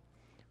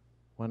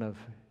one of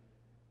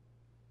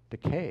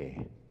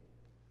decay,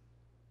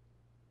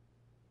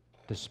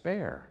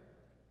 despair.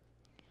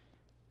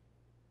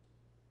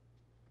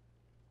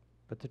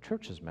 But the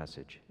church's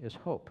message is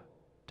hope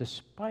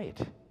despite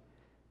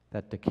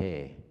that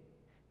decay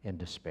and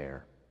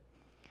despair.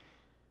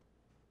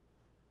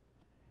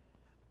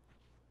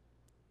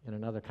 In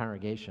another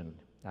congregation,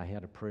 I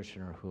had a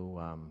parishioner who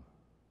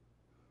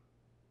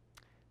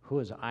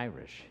was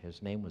Irish.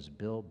 His name was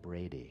Bill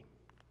Brady.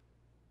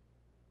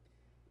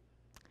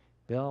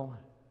 Bill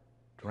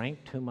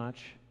drank too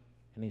much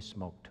and he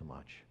smoked too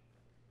much.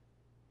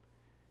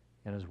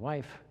 And his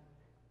wife,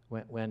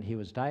 when he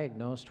was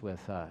diagnosed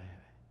with a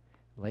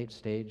late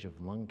stage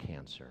of lung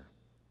cancer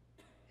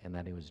and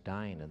that he was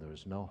dying and there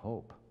was no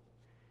hope,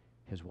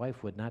 his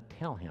wife would not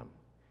tell him.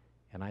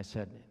 And I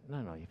said,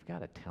 no, you've got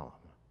to tell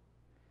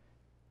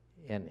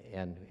him.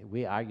 And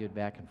we argued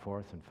back and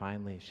forth, and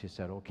finally she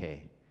said,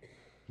 okay,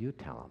 you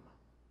tell him.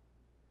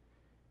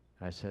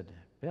 And I said,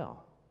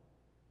 Bill,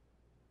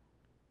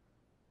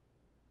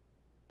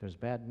 there's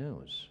bad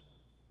news.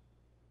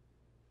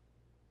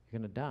 You're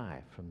going to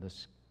die from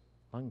this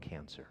lung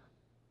cancer.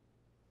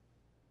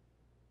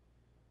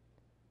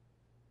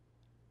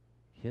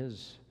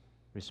 His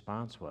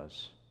response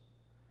was,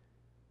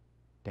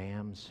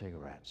 damn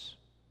cigarettes.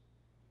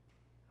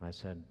 And I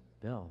said,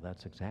 Bill,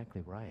 that's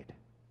exactly right.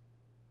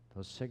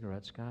 Those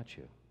cigarettes got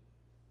you.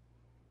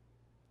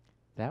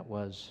 That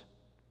was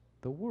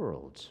the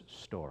world's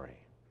story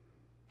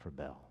for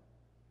Bill.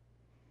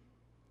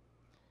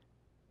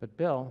 But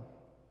Bill,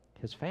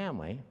 his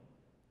family,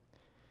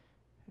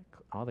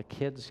 all the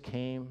kids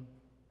came.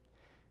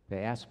 They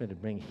asked me to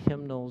bring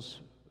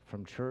hymnals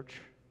from church,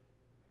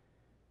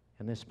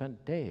 and they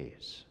spent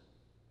days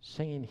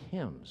singing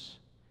hymns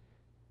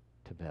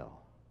to Bill.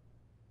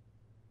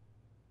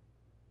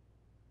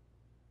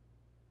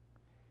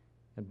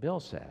 And Bill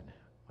said,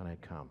 when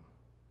I'd come,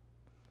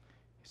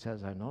 he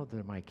says, I know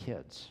they're my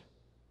kids,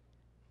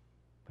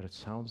 but it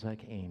sounds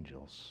like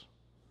angels.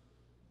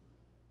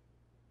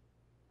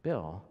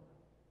 Bill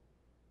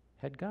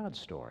had God's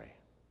story.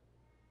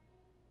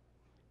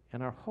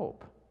 And our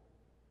hope,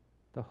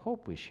 the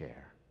hope we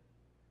share,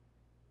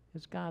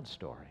 is God's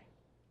story.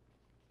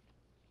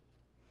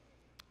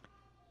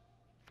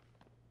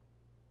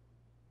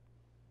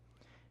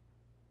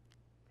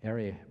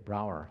 Ari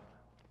Brower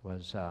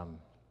was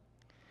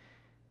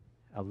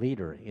a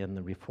leader in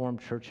the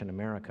Reformed Church in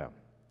America,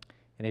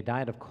 and he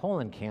died of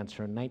colon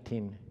cancer in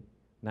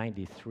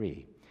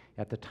 1993.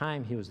 At the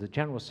time, he was the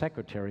General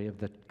Secretary of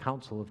the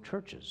Council of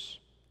Churches,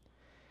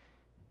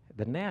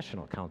 the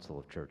National Council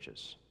of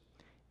Churches.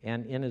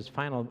 And in his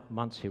final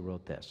months, he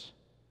wrote this: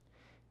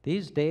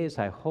 "These days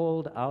I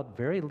hold out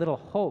very little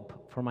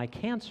hope for my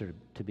cancer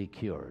to be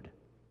cured."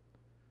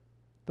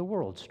 The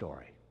world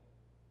story.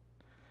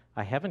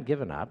 I haven't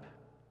given up,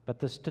 but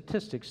the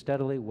statistics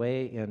steadily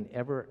weigh in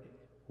ever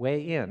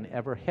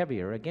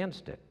heavier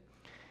against it.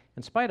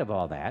 In spite of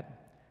all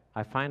that,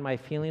 I find my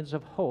feelings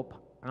of hope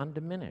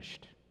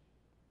undiminished.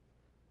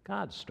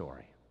 God's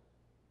story.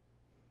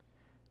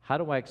 How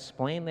do I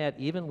explain that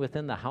even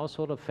within the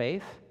household of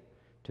faith,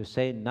 to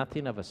say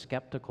nothing of a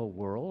skeptical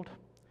world?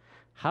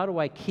 How do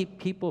I keep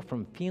people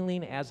from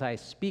feeling as I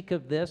speak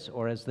of this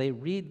or as they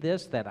read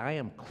this that I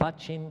am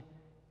clutching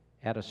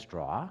at a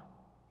straw,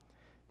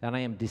 that I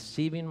am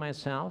deceiving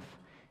myself,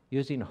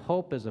 using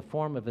hope as a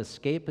form of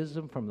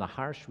escapism from the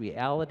harsh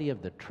reality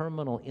of the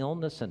terminal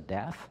illness and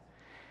death?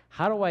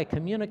 How do I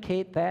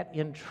communicate that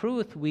in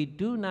truth we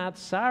do not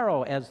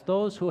sorrow as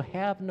those who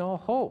have no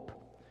hope?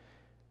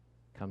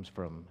 Comes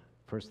from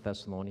 1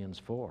 Thessalonians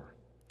 4.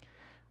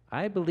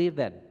 I believe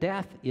that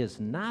death is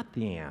not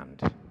the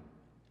end,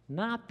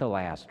 not the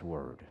last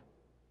word.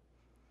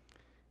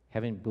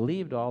 Having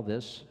believed all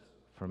this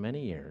for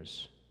many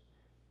years,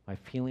 my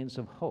feelings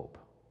of hope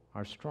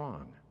are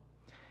strong.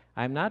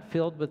 I am not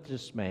filled with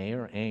dismay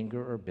or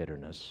anger or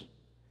bitterness.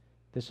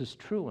 This is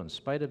true in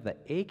spite of the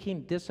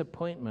aching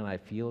disappointment I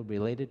feel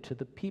related to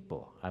the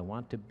people I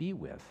want to be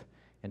with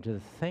and to the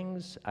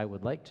things I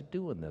would like to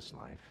do in this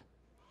life.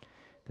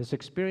 This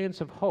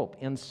experience of hope,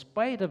 in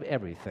spite of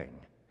everything,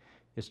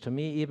 is to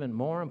me even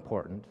more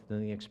important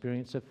than the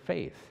experience of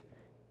faith,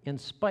 in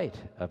spite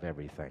of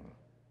everything.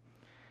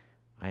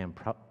 I am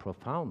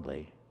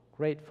profoundly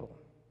grateful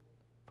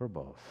for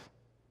both.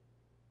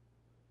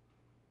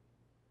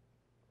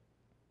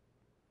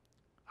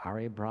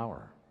 Ari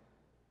Brower.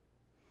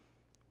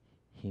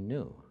 He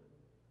knew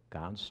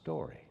God's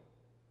story.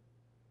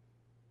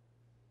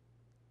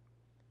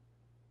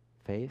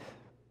 Faith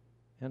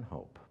and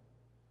hope.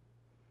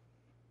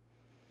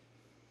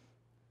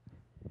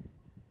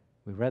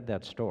 We read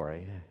that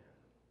story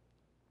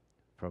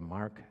from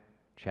Mark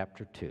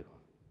chapter 2.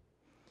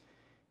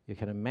 You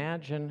can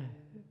imagine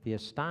the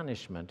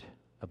astonishment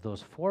of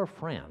those 4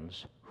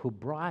 friends who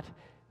brought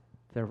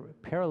their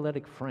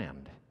paralytic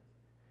friend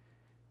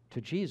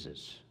to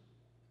Jesus.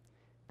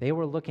 They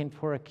were looking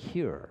for a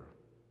cure.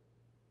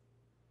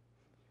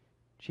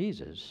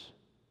 Jesus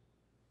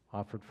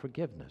offered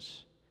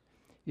forgiveness.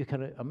 You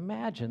can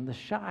imagine the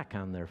shock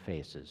on their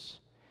faces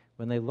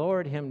when they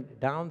lowered him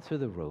down through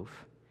the roof,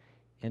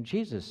 and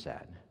Jesus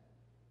said,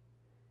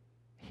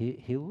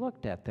 he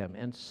looked at them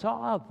and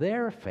saw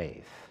their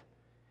faith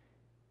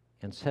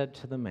and said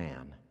to the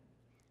man,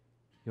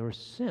 Your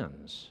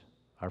sins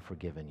are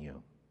forgiven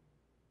you.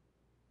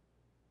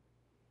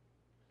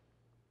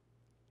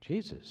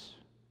 Jesus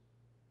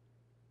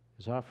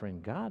is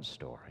offering God's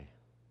story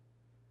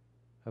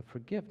of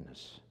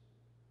forgiveness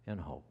and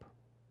hope.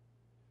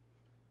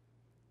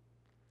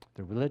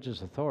 The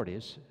religious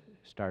authorities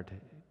start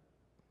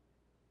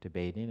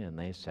debating, and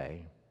they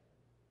say,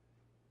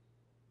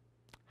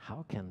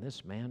 how can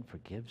this man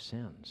forgive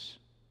sins?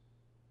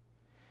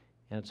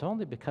 And it's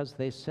only because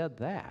they said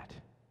that,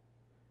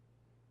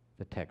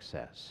 the text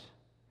says,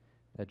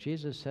 that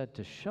Jesus said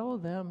to show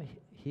them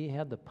he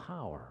had the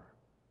power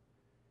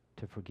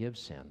to forgive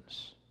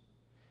sins.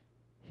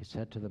 He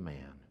said to the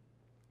man,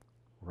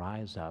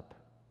 rise up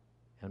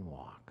and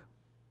walk.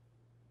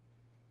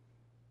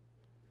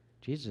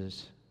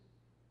 Jesus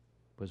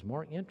was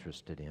more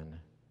interested in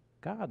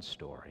God's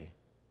story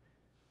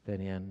than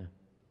in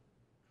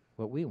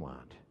what we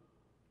want,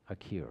 a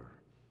cure.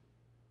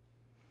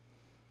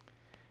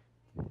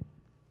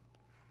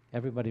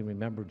 Everybody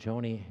remember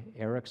Joni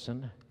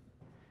Eareckson,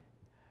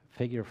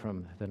 figure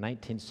from the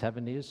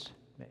 1970s,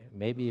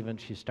 maybe even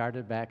she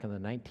started back in the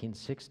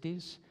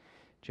 1960s.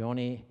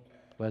 Joni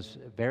was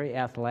very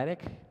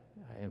athletic.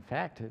 In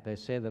fact, they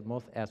say the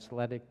most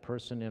athletic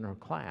person in her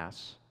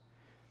class.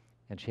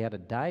 And she had a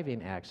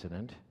diving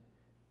accident,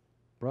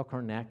 broke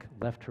her neck,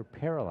 left her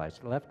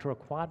paralyzed, left her a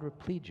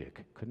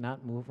quadriplegic, could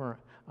not move her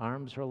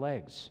arms or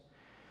legs.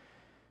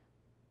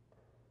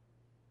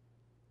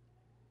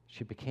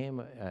 She became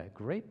a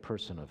great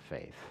person of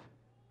faith.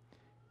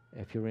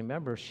 If you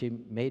remember, she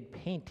made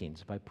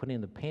paintings by putting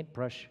the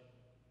paintbrush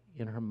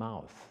in her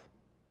mouth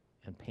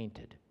and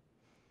painted.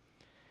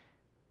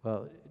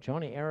 Well,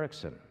 Joni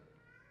Eareckson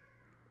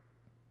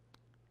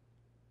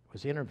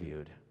was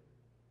interviewed,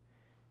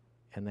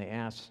 and they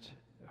asked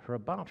her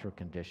about her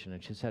condition,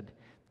 and she said,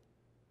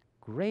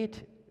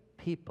 great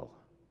people,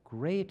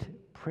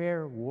 great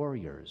prayer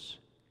warriors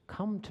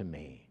come to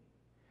me,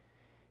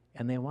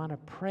 and they want to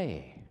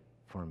pray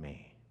for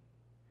me.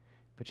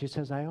 But she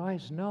says, I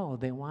always know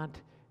they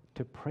want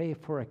to pray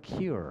for a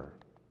cure.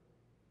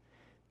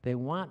 They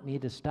want me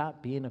to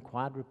stop being a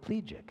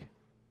quadriplegic.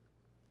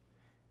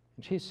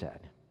 And she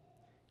said,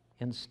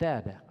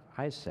 instead,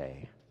 I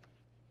say,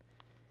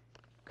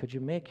 could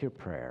you make your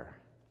prayer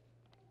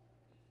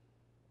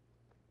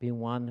be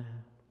one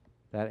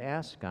that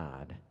asks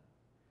God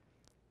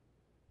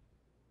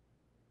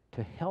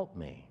to help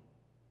me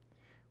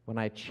when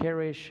I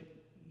cherish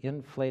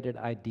inflated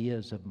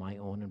ideas of my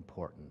own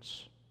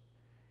importance?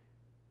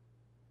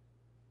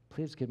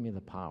 Please give me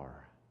the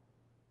power.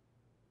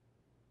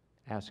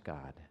 Ask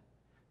God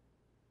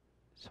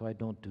so I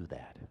don't do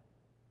that.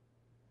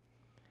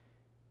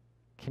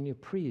 Can you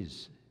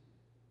please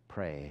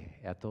pray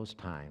at those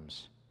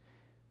times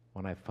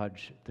when I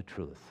fudge the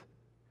truth?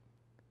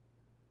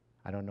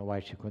 I don't know why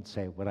she couldn't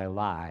say, would I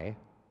lie,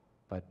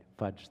 but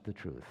fudge the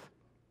truth.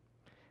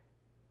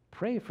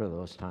 Pray for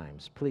those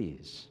times,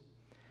 please,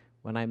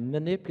 when I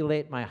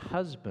manipulate my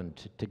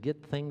husband to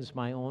get things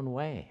my own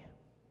way.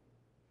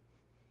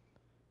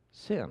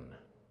 Sin.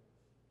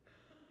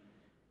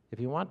 If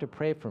you want to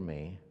pray for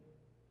me,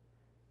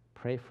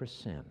 pray for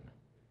sin.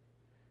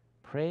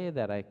 Pray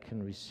that I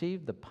can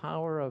receive the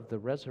power of the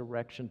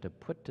resurrection to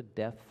put to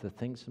death the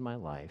things in my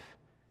life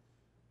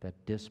that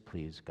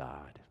displease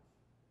God.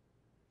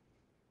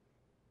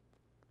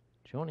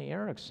 Joni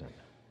Eareckson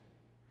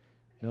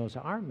knows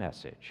our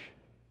message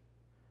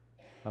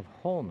of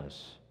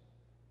wholeness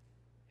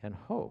and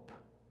hope,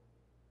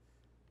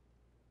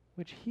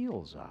 which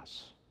heals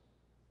us.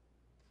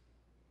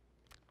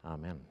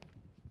 Amen.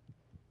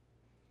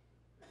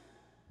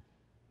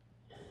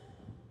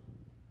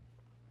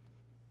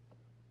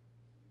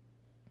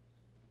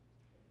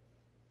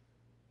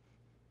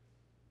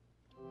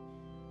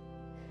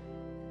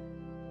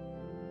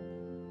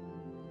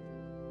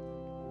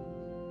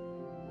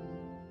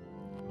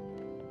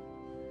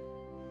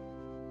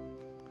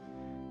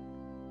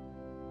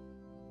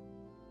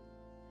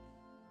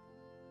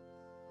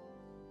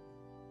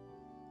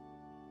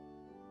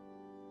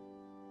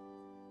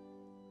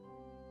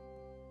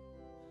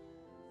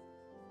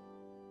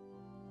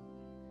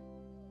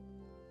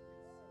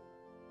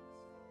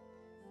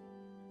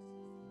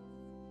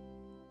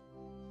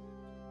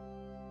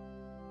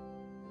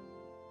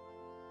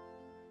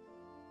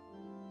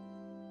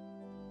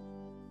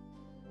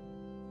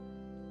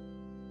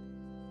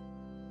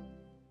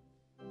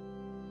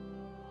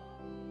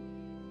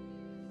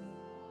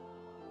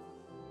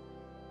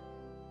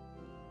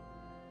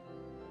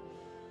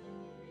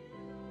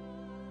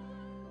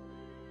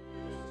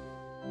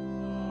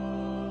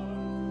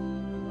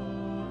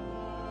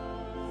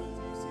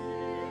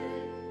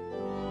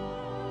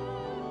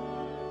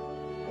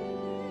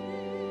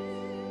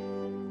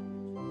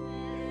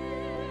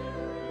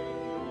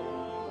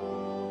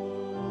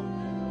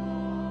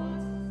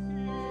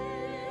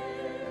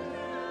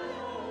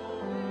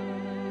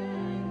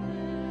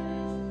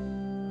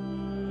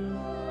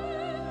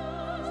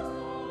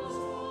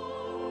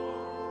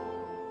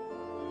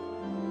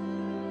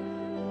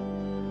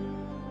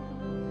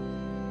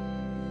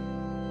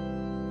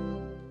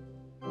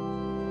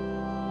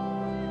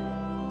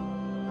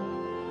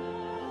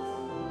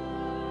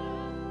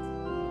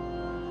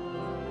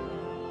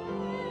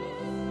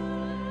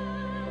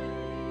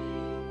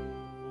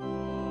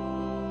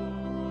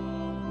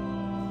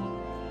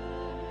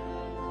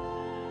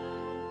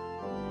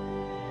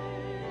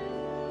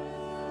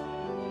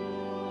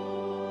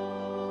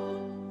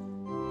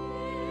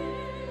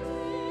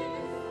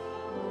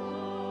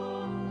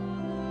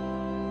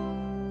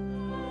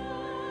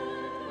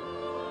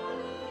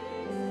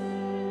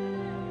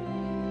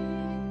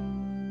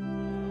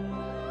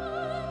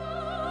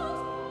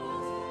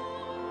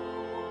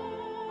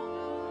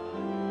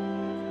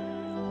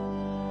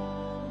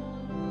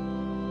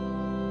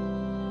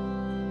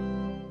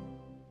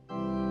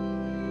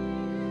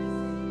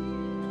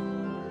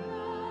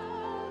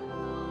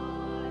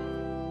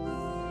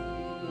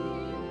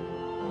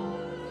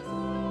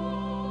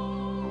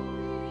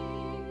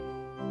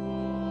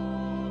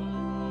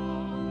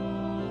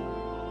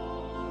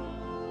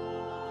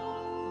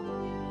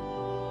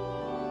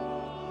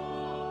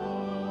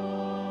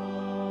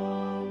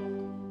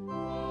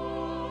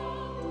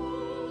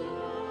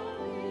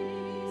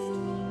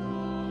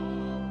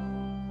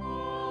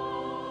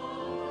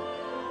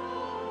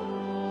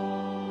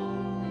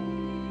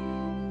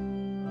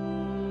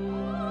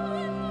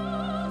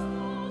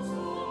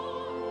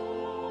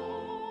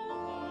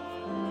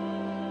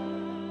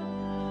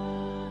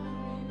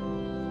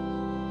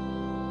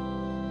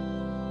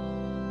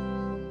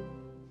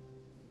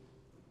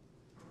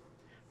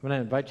 I'm going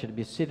to invite you to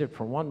be seated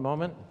for one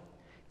moment,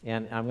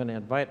 and I'm going to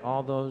invite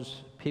all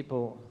those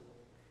people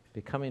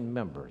becoming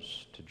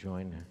members to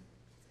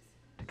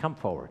come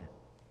forward.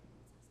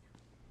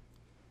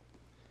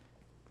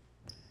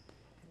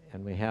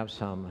 And we have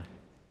some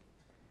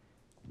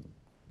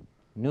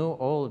new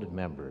old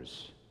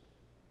members.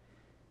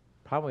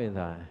 Probably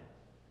the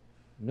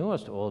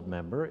newest old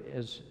member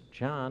is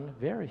John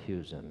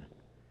Verhusen.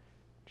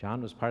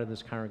 John was part of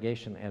this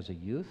congregation as a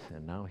youth,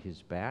 and now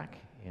he's back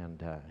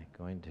and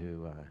going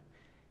to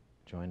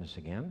join us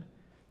again.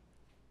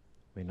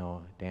 We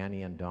know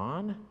Danny and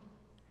Dawn,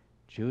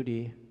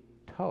 Judy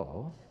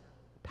Tao,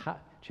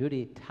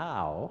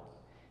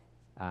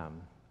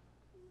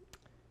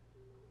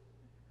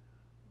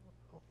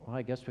 well,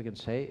 I guess we could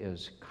say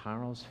is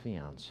Carl's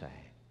fiance.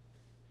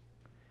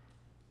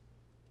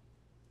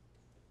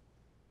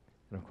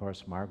 And of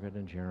course, Margaret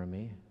and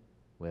Jeremy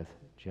with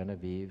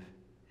Genevieve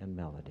and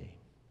Melody.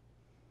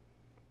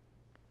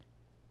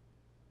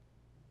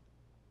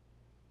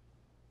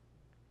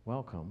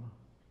 Welcome.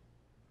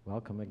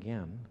 Welcome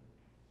again.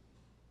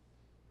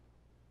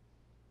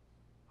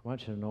 I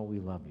want you to know we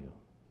love you.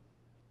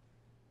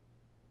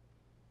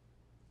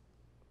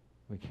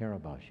 We care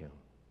about you.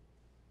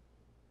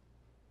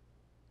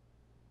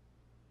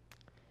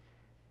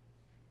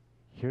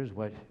 Here's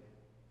what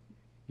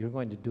you're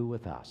going to do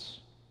with us.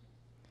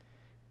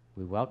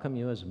 We welcome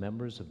you as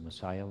members of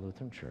Messiah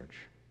Lutheran Church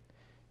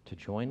to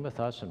join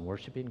with us in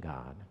worshiping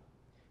God,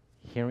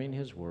 hearing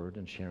His word,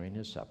 and sharing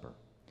His supper,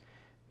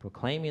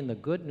 proclaiming the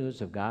good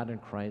news of God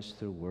and Christ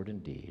through word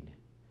and deed,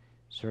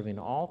 serving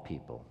all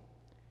people,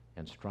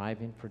 and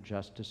striving for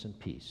justice and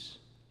peace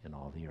in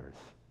all the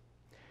earth.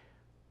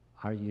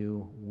 Are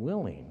you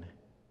willing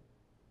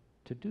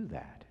to do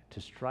that,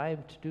 to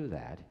strive to do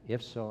that?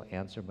 If so,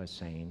 answer by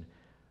saying,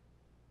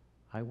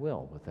 I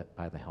will,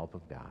 by the help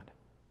of God.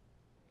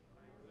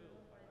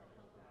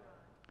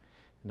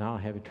 Now I'll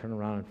have you turn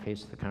around and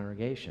face the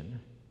congregation,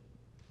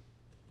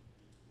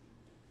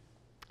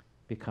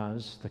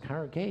 because the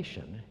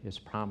congregation is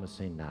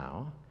promising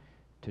now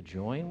to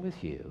join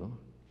with you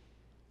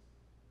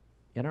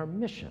in our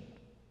mission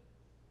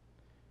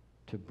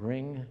to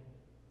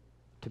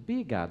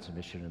be God's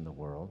mission in the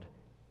world,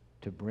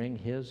 to bring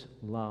His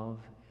love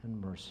and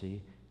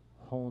mercy,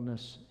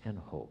 wholeness and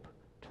hope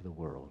to the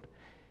world.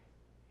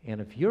 And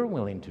if you're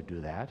willing to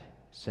do that,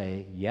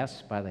 say,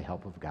 yes, by the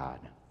help of God.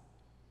 Yes,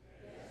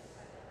 by the help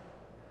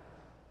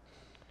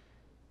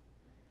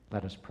of God.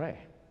 Let us pray.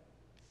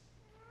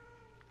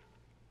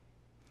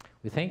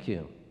 We thank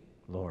you,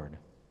 Lord,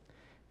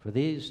 for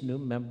these new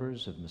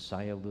members of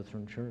Messiah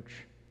Lutheran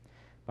Church.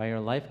 By your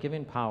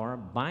life-giving power,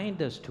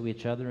 bind us to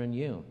each other in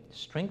you.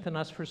 Strengthen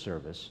us for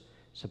service,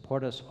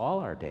 support us all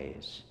our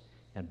days,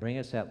 and bring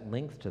us at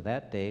length to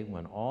that day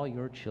when all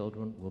your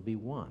children will be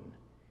one,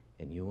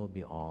 and you will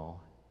be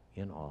all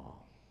in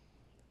all.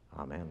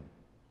 Amen.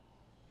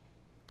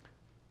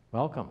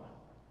 Welcome.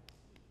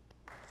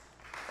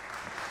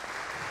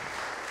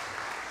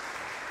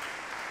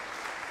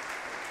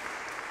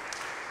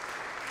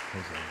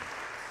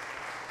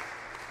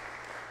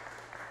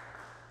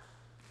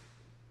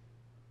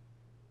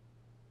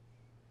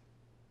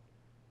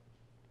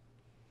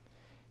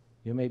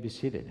 You may be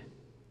seated.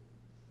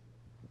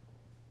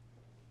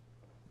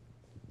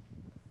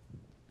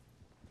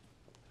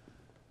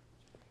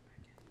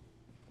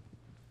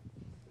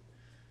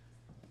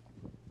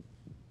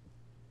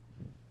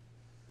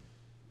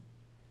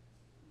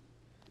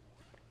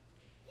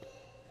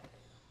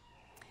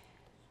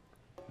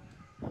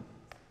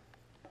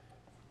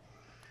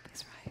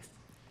 Please rise.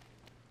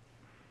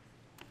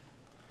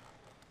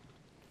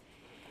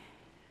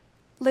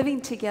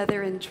 Living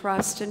together in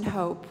trust and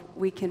hope,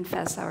 we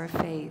confess our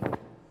faith.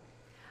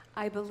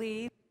 I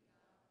believe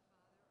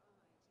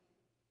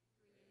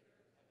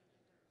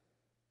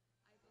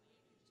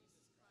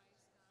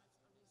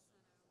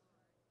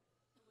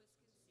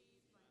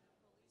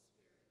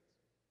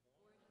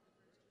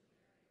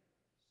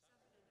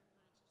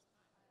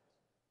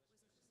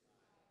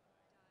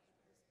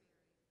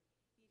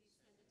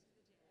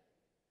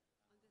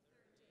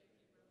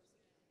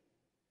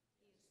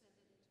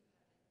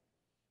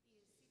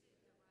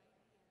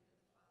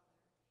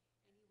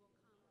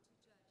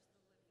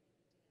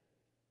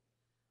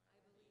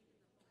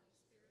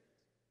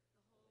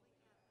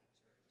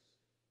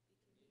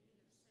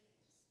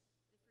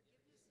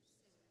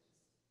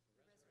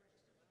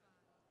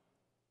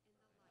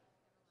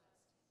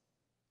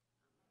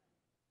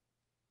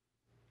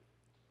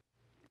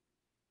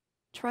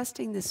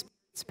trusting the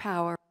Spirit's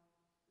power.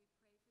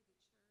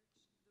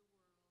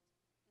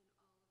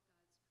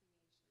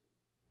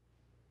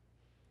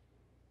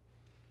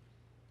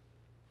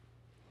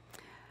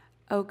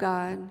 O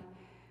God,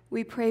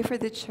 we pray for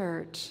the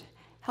church.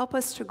 Help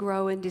us to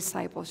grow in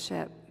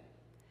discipleship.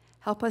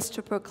 Help us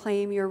to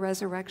proclaim your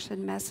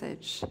resurrection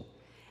message.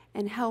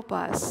 And help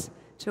us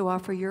to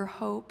offer your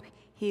hope,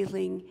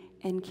 healing,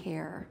 and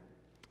care.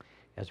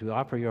 As we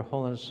offer your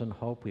holiness and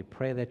hope, we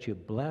pray that you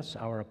bless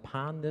our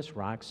Upon This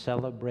Rock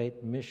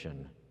Celebrate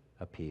mission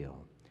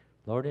appeal.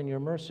 Lord, in your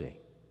mercy,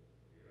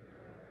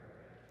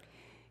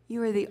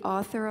 You are the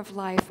author of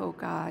life, O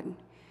God.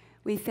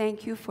 We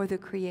thank you for the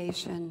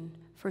creation,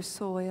 for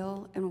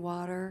soil and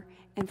water,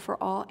 and for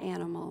all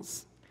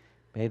animals.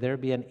 May there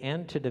be an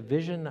end to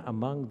division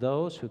among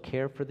those who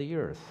care for the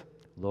earth.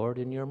 Lord,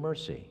 in your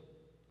mercy.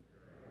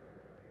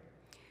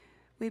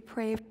 We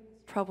pray for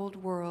the troubled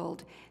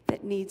world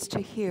that needs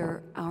to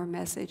hear our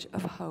message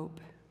of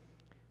hope.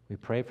 We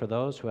pray for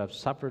those who have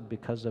suffered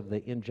because of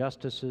the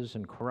injustices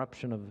and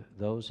corruption of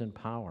those in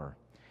power.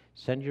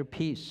 Send your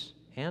peace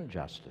and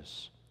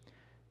justice.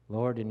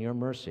 Lord, in your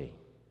mercy.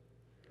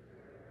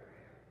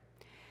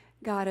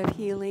 God of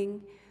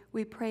healing,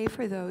 we pray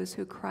for those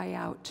who cry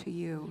out to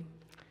you.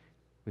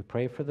 We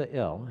pray for the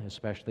ill,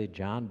 especially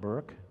John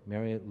Burke,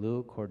 Mary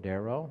Lou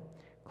Cordero,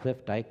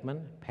 Cliff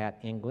Dykeman, Pat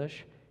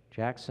English,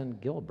 Jackson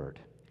Gilbert,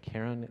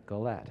 Karen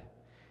Gollette,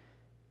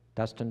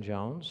 Dustin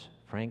Jones,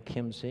 Frank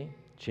Kimsey,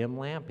 Jim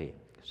Lampy,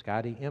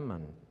 Scotty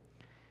Inman,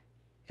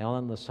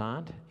 Ellen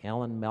Lassant,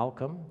 Alan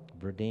Malcolm,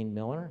 Verdine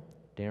Miller,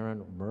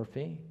 Darren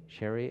Murphy,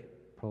 Sherry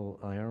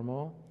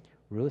Palermo,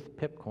 Ruth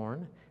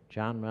Pipcorn,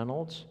 John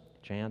Reynolds,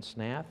 Jan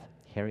Snath,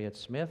 Harriet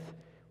Smith,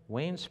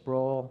 Wayne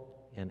Sproul,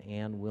 and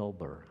Ann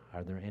Wilbur.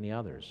 Are there any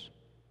others?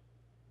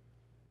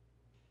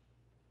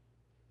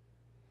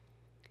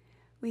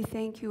 We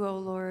thank you, O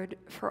Lord,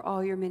 for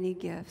all your many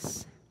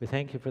gifts. We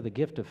thank you for the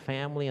gift of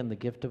family and the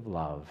gift of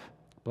love.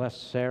 Bless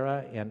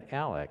Sarah and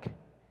Alec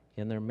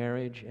in their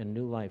marriage and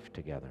new life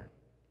together.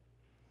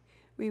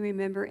 We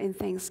remember in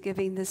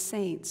thanksgiving the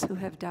saints who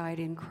have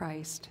died in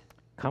Christ.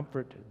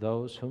 Comfort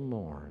those who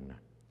mourn,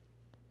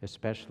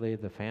 especially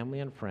the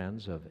family and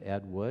friends of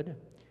Ed Wood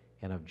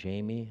and of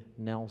Jamie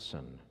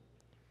Nelson.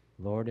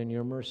 Lord, in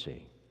your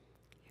mercy.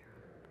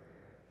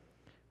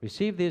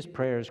 Receive these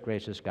prayers,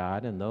 gracious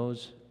God, and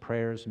those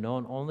prayers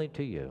known only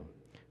to you.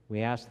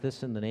 We ask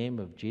this in the name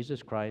of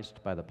Jesus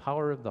Christ by the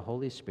power of the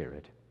Holy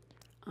Spirit.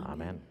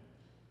 Amen.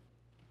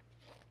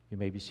 You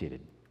may be seated.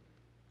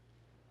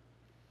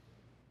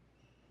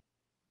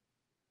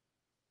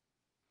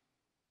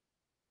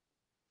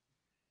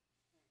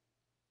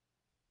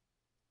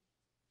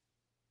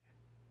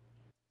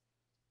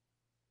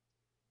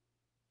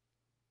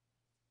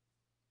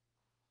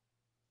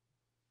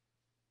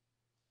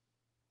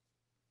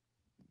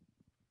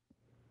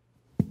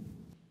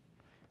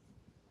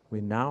 We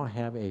now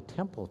have a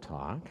temple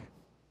talk.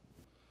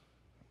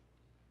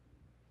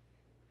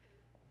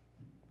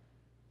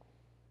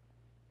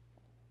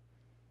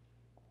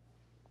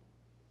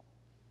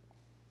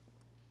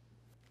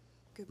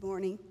 Good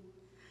morning.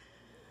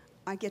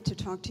 I get to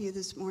talk to you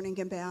this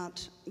morning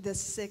about the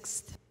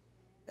sixth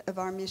of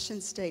our mission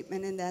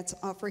statement, and that's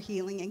offer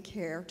healing and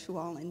care to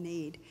all in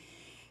need.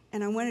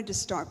 And I wanted to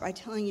start by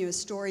telling you a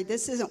story.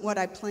 This isn't what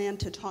I planned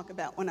to talk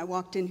about when I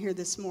walked in here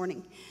this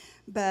morning,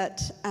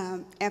 but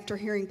after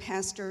hearing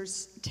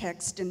Pastor's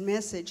text and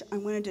message, I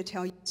wanted to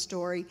tell you a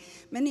story.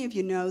 Many of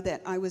you know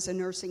that I was a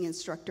nursing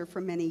instructor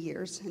for many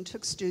years and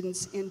took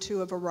students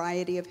into a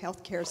variety of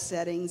healthcare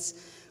settings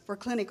for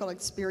clinical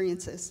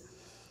experiences.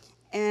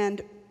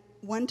 And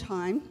one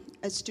time,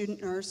 a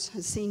student nurse,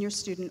 a senior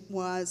student,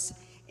 was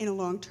in a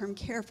long-term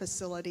care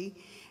facility,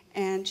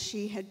 and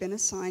she had been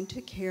assigned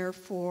to care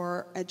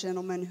for a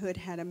gentleman who had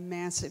had a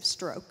massive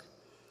stroke.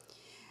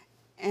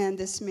 And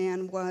this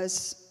man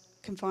was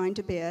confined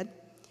to bed.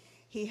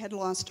 He had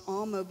lost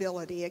all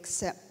mobility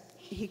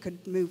except he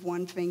could move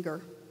one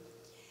finger.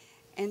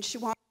 And she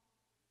walked,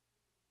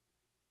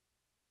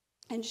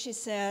 and she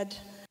said,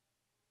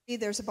 "See,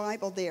 there's a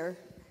Bible there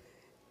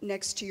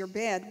next to your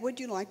bed. Would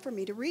you like for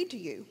me to read to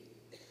you?"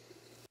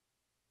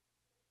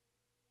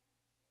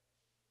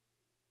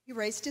 He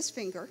raised his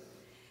finger,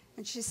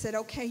 and she said,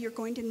 "Okay, you're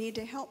going to need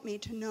to help me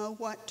to know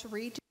what to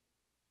read to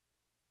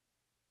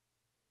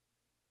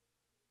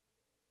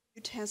you.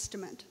 New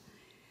Testament."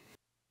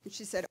 And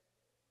she said,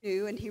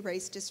 "Do," and he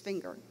raised his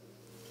finger.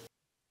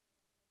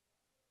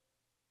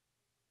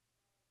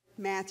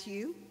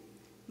 Matthew,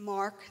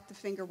 Mark, the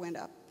finger went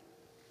up.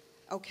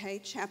 Okay,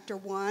 chapter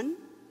 1,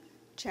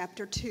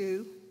 chapter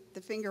 2,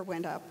 the finger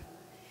went up.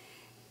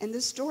 And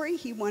the story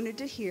he wanted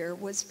to hear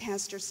was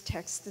Pastor's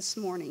text this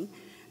morning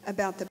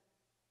about the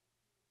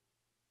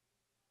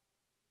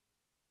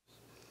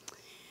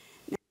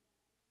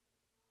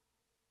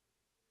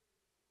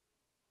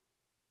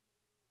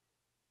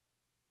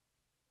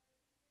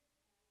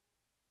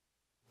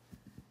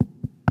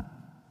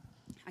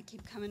I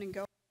keep coming and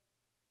going.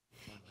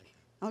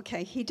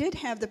 Okay, he did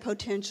have the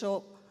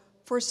potential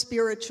for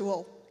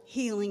spiritual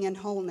healing and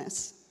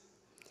wholeness.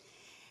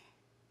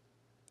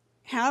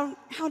 How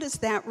does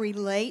that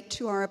relate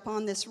to our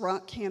Upon This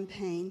Rock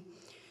campaign?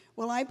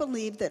 Well, I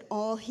believe that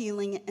all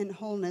healing and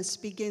wholeness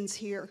begins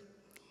here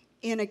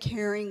in a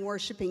caring,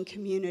 worshiping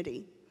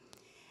community.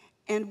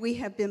 And we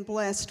have been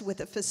blessed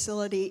with a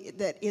facility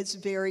that is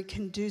very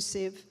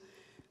conducive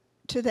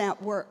to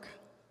that work.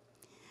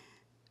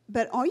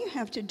 But all you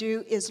have to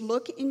do is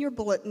look in your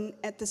bulletin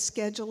at the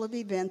schedule of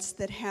events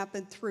that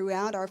happen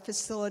throughout our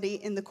facility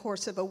in the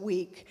course of a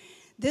week.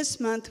 This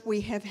month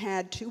we have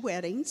had 2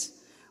 weddings.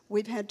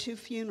 We've had 2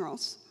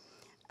 funerals.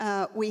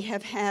 We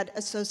have had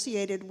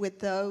associated with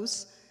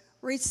those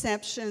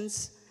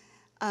receptions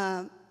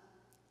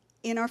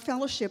in our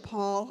fellowship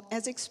hall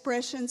as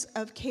expressions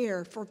of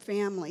care for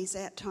families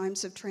at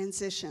times of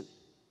transition.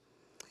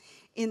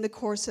 In the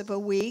course of a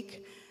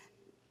week,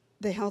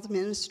 the health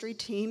ministry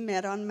team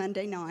met on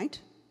Monday night.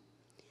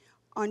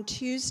 On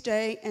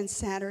Tuesday and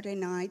Saturday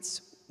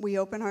nights, we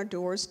open our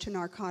doors to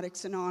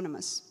Narcotics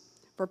Anonymous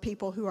for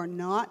people who are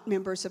not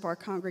members of our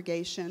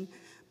congregation,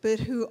 but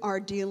who are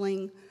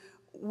dealing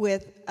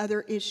with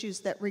other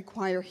issues that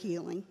require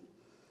healing.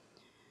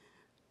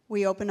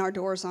 We open our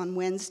doors on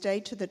Wednesday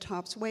to the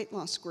TOPS weight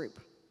loss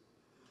group.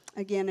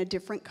 Again, a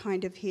different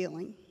kind of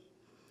healing.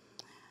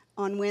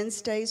 On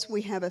Wednesdays,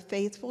 we have a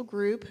faithful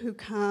group who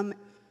come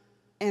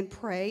and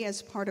pray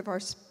as part of our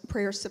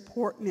prayer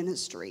support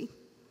ministry.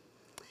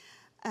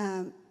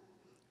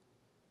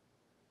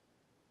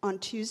 On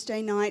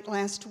Tuesday night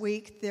last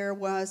week, there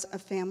was a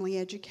family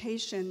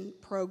education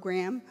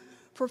program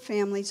for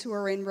families who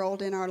are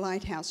enrolled in our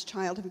Lighthouse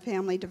Child and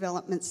Family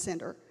Development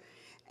Center.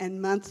 And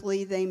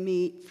monthly, they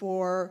meet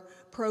for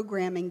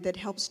programming that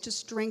helps to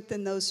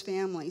strengthen those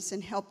families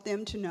and help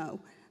them to know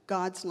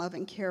God's love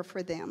and care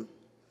for them.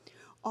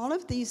 All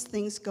of these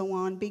things go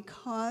on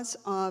because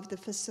of the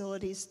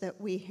facilities that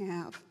we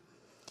have.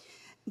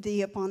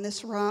 The Upon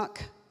This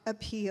Rock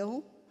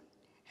appeal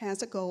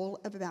has a goal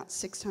of about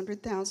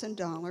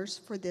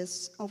 $600,000 for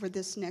this over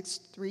this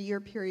next 3-year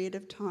period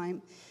of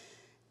time,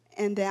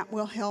 and that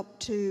will help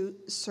to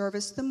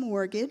service the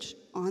mortgage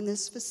on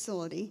this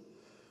facility.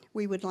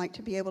 We would like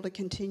to be able to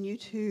continue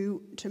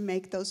to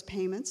make those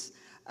payments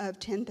of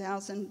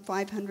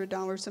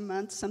 $10,500 a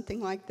month,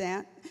 something like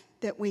that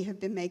we have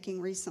been making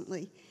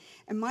recently.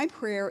 And my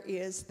prayer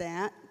is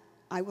that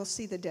I will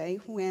see the day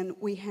when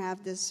we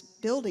have this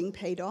building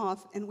paid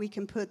off and we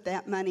can put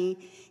that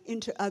money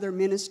into other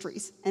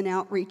ministries and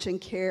outreach and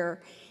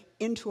care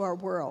into our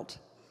world.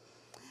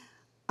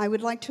 I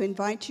would like to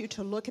invite you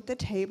to look at the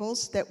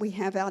tables that we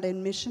have out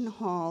in Mission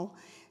Hall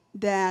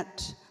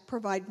that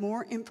provide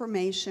more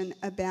information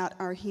about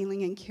our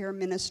healing and care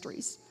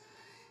ministries.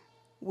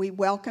 We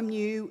welcome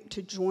you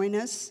to join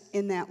us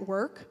in that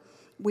work.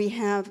 We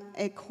have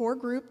a core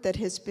group that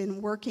has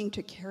been working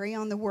to carry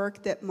on the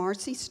work that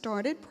Marcy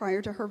started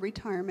prior to her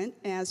retirement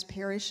as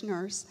parish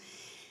nurse.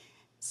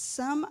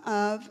 Some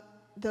of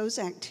those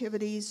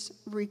activities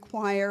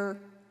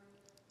require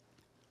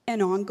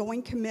an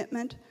ongoing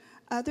commitment.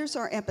 Others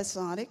are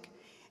episodic,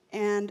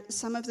 and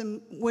some of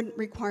them wouldn't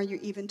require you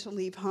even to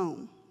leave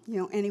home. You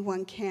know,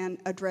 anyone can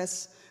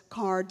address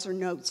cards or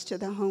notes to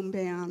the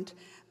homebound.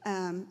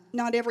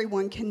 Not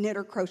everyone can knit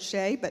or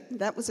crochet, but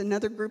that was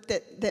another group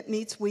that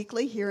meets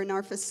weekly here in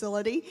our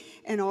facility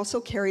and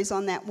also carries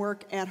on that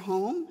work at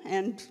home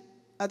and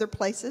other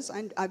places.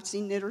 I've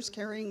seen knitters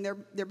carrying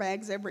their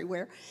bags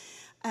everywhere.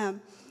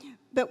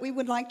 But we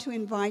would like to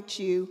invite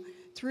you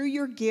through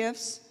your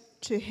gifts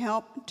to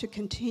help to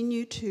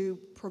continue to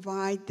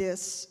provide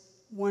this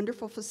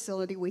wonderful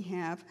facility we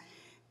have,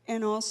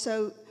 and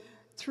also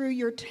through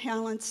your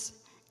talents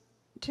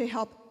to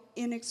help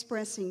in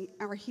expressing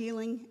our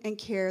healing and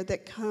care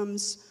that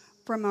comes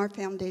from our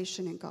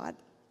foundation in God.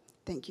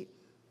 Thank you.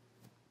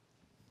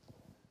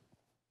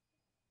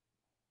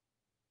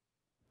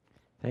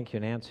 Thank you,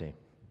 Nancy.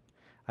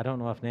 I don't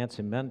know if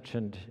Nancy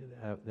mentioned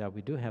that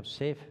we do have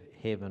Safe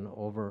Haven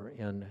over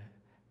in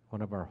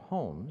one of our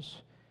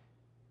homes,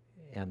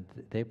 and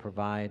they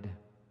provide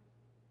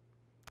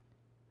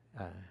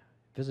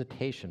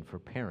visitation for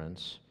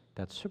parents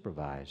that's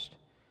supervised,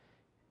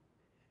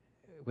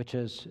 which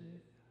is,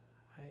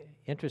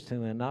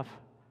 interestingly enough,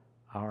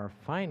 our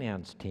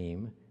finance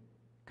team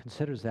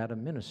considers that a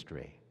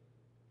ministry.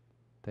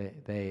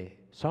 They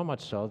so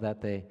much so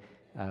that they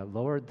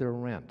lowered their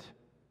rent.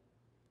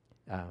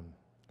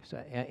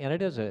 And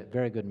it is a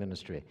very good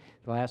ministry.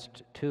 The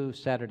last 2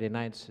 Saturday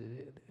nights,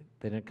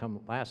 they didn't come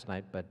last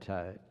night, but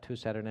 2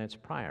 Saturday nights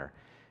prior,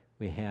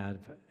 we have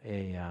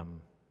a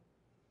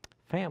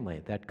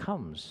family that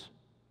comes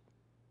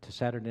to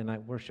Saturday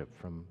night worship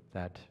from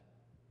that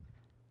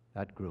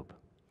group.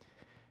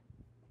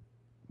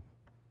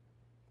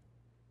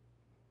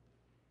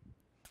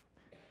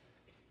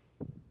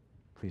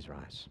 Please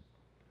rise.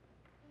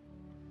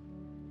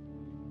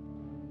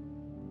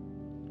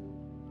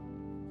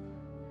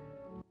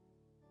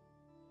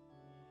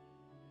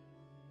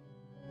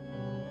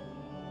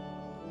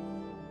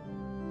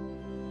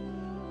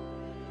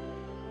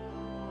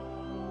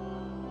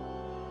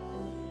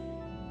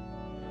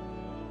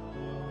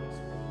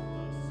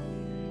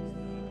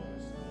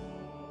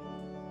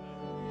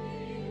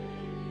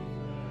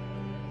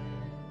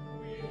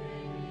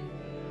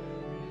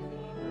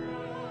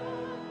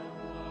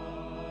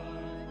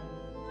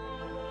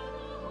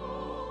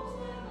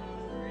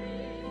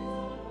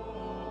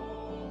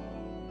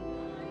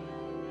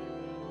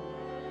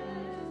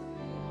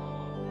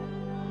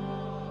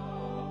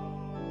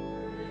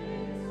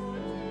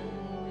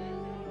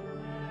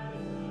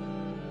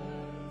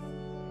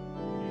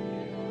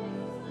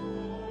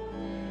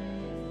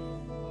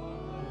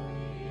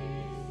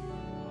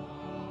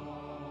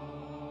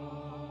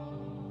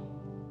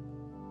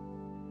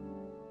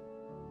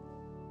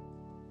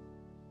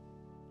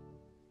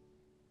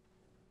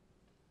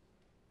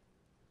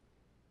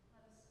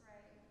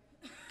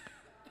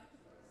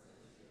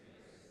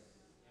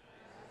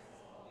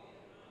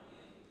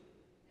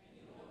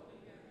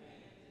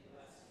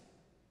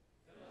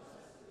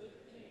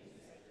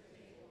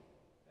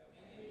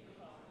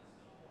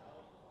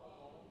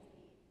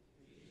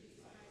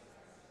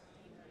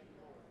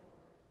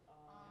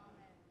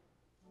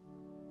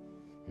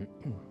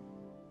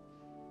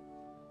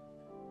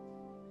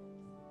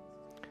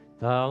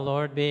 The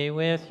Lord be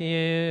with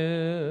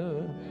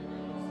you.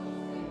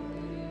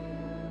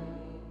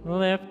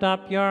 Lift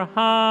up your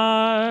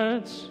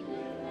hearts.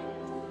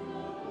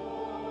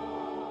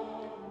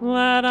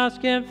 Let us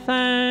give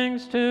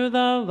thanks to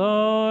the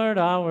Lord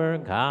our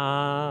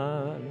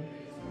God.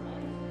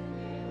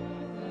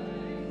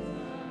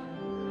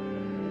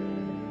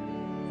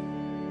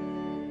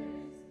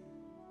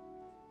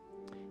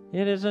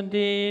 It is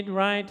indeed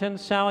right and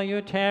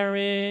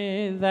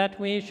salutary that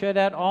we should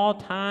at all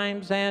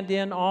times and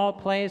in all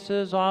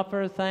places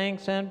offer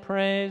thanks and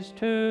praise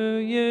to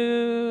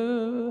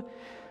you,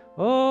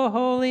 O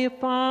Holy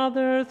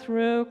Father,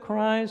 through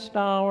Christ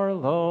our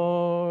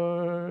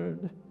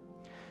Lord,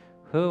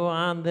 who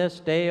on this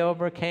day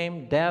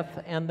overcame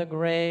death and the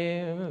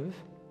grave,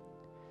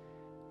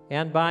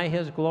 and by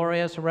his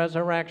glorious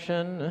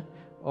resurrection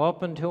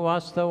open to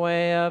us the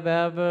way of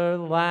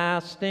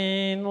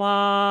everlasting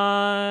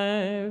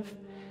life.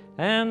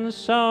 And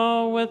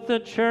so with the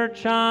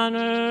church on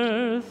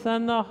earth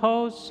and the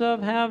hosts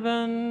of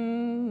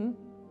heaven,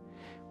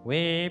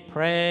 we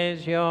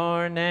praise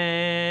your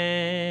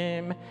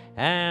name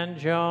and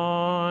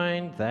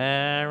join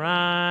their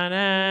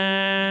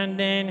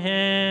unending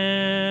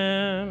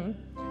hymn.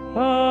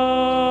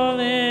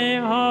 Holy,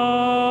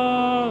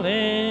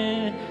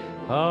 holy,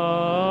 holy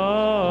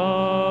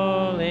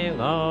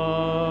Lord,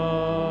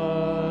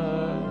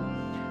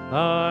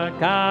 Lord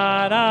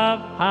God of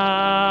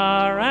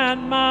power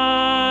and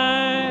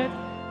might,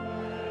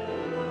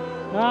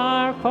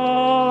 are full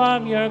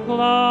of your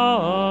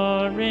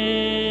glory.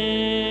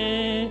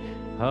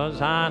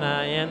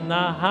 Hosanna in the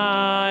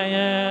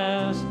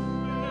highest.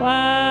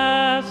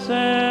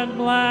 Blessed,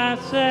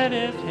 blessed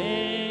is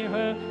he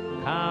who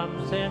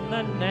comes in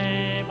the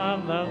name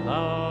of the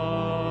Lord.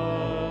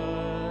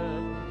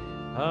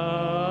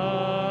 Hosanna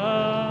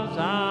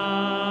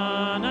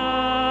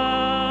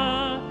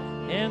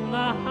in the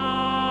highest.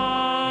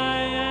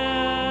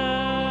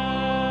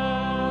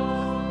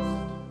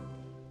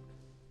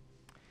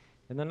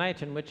 In the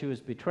night in which he was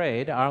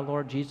betrayed, our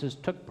Lord Jesus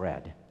took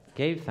bread,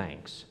 gave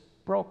thanks,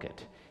 broke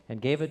it,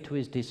 and gave it to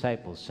his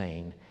disciples,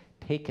 saying,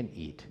 "Take and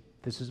eat.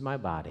 This is my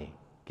body,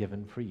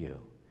 given for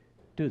you.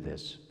 Do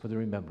this for the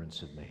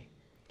remembrance of me."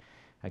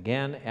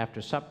 Again,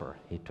 after supper,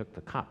 he took the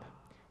cup,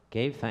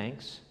 gave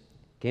thanks,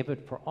 gave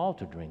it for all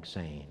to drink,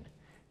 saying,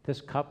 "This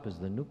cup is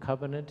the new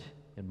covenant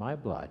in my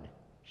blood,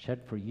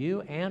 shed for you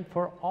and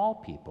for all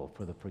people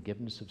for the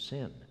forgiveness of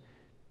sin.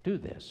 Do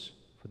this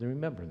for the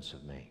remembrance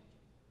of me."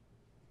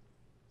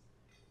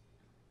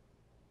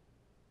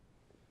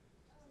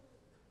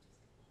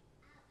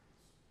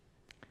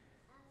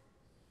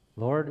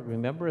 Lord,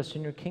 remember us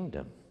in your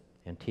kingdom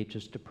and teach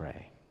us to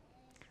pray.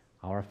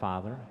 Our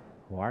Father,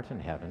 who art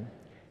in heaven,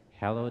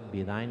 hallowed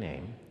be thy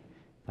name.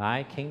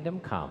 Thy kingdom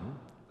come,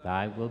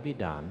 thy will be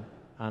done,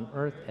 on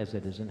earth as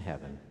it is in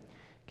heaven.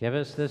 Give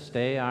us this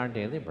day our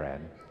daily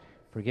bread.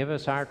 Forgive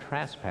us our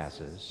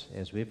trespasses,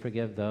 as we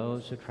forgive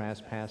those who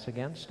trespass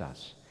against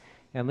us.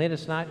 And lead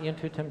us not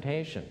into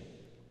temptation,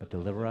 but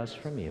deliver us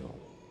from evil.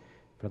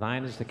 For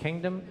thine is the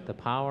kingdom, the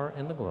power,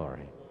 and the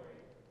glory,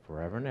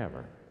 forever and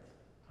ever.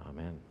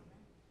 Amen.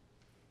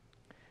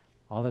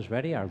 All is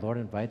ready. Our Lord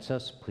invites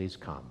us. Please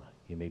come.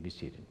 You may be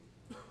seated.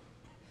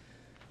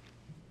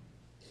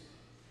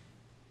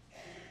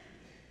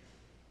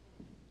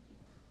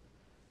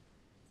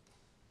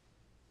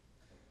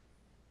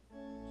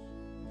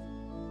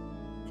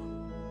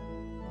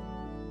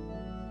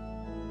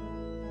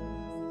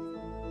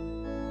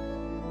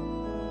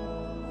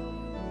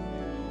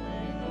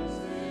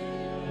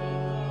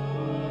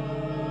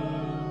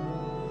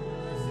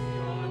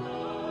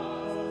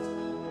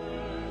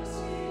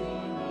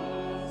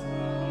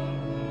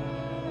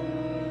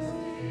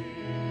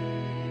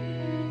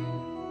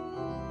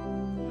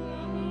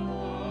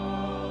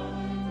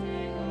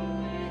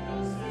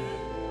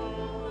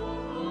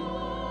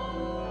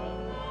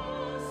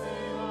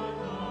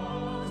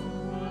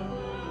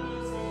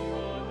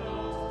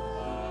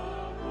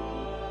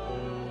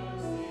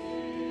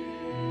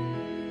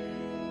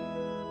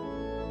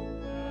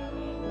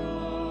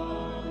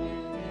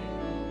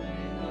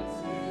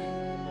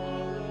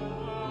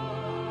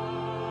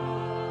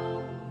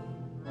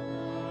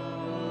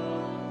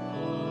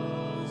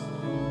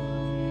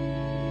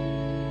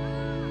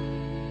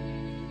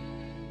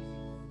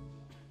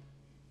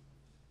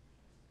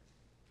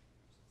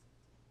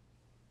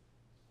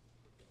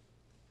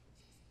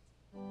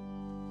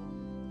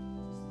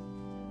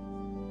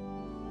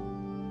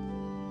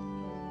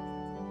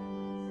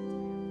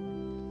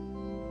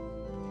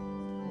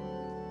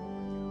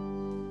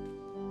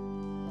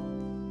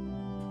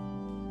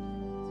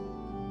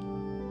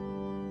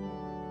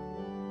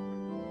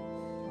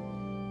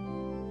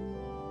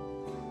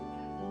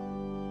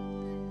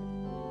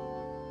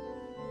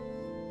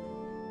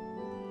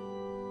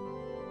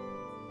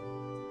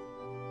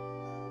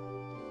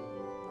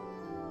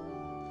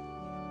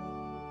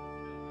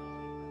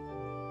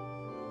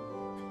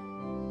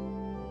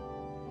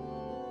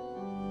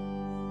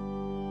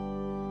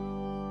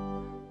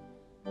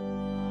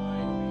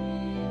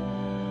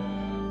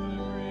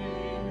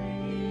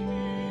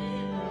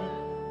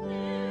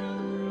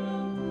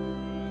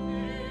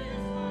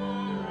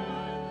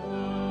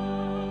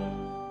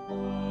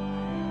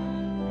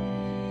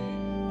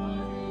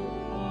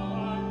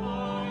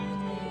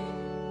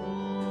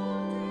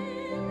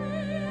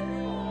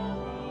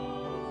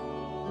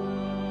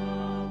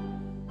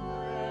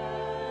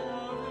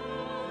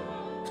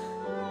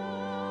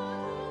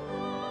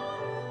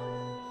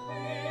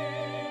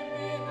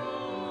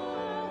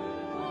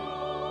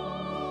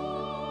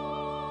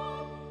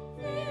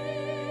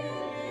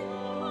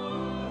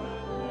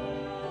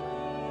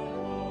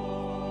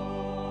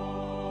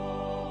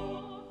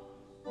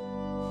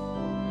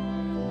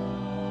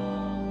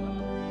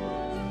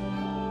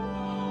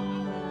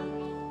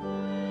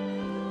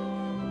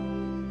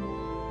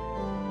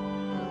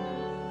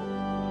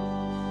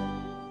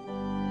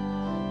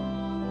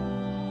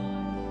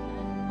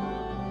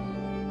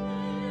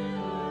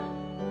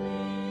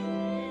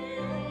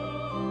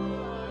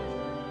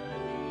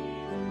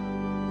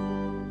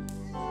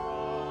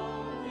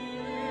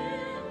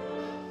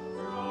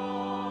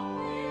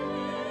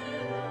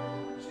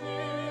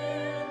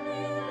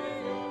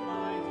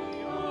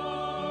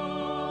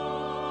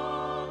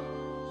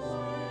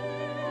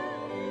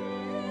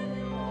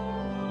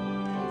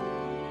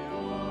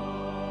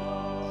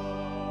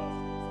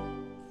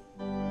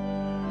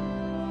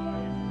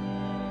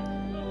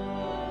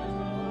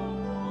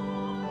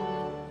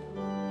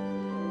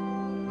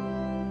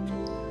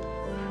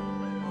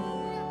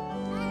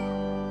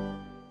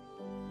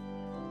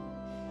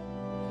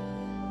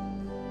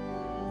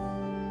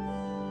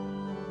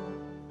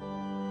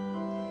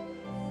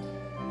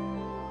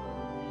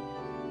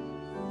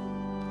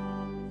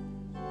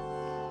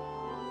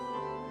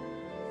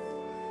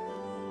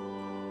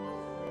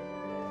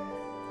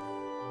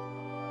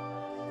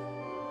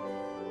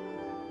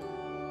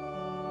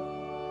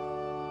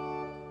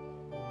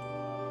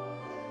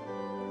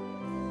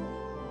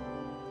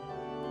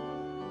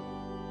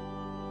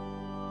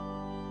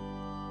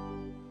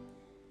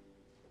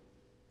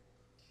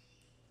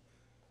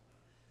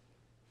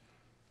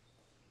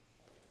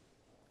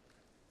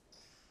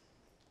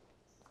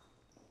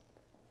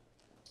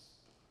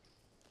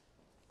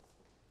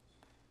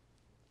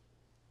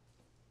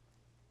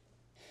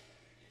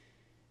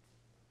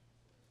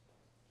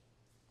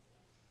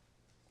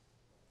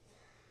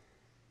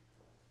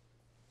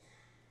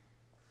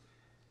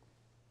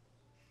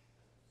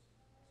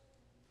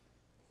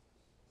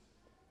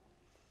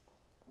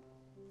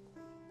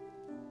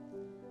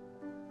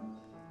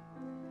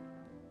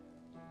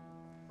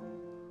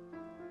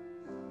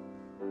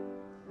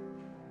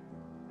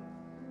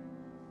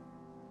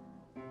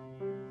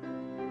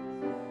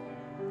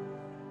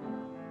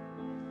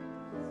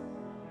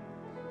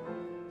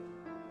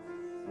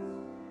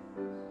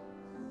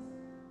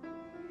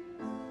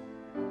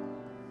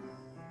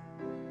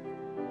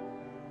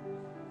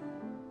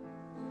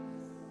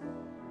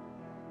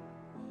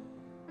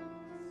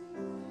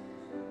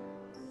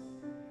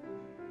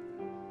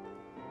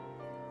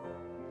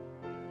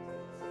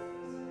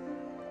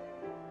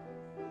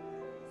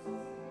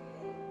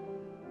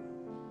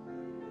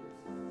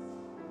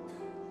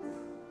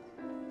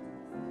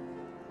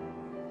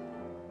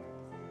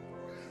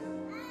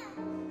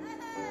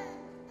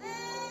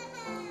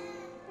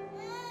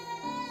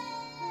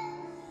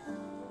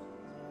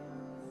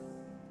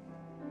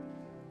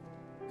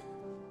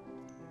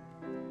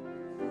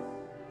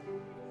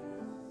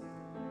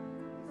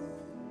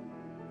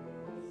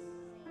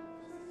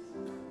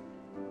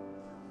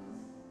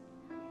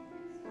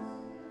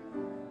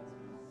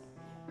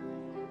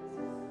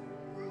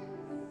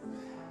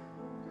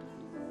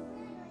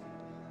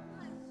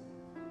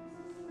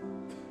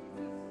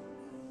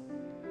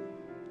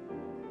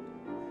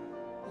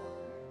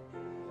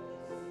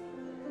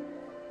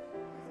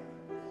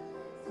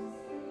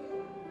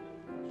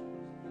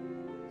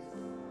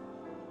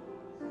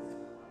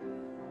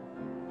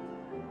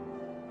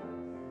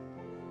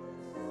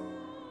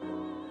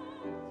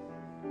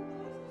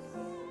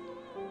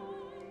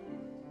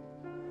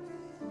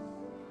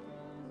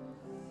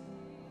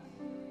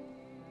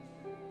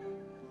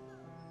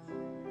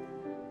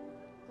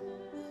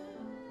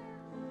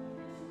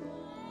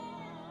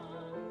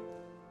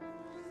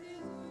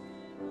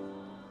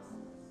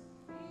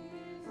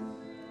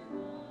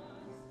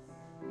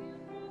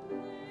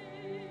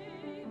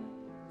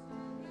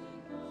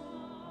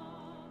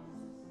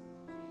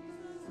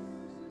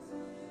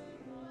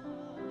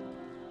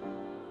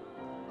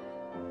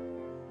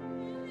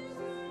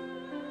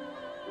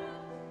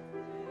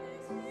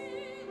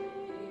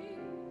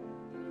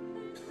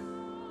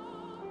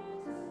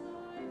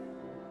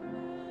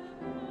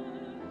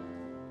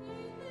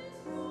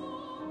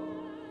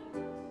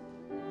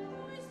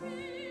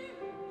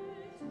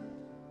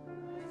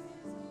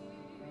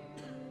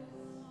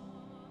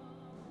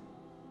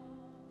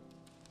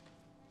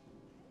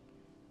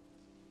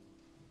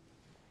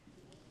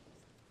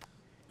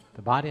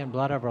 The body and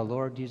blood of our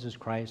Lord Jesus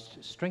Christ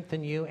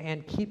strengthen you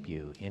and keep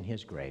you in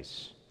his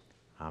grace.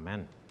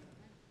 Amen.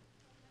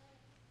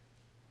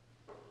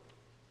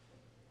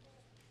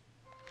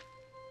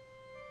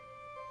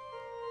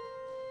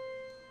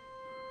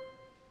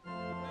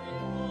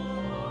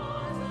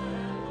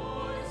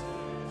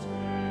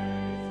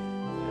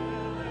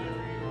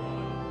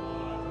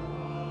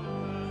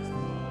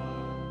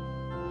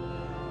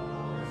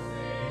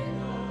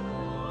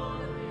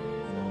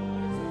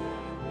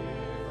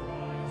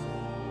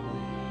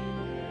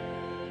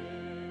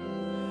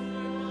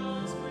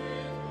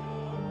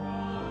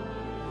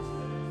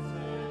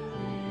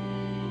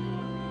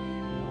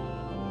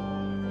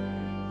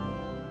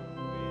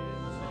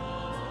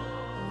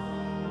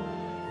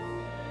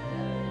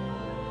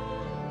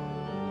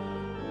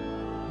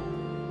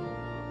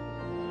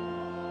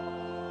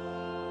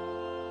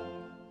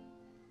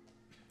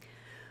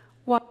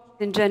 Wise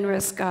and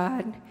generous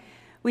God,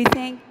 we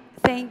thank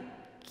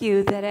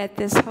you that at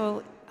this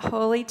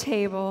holy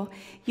table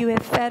you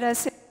have fed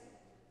us.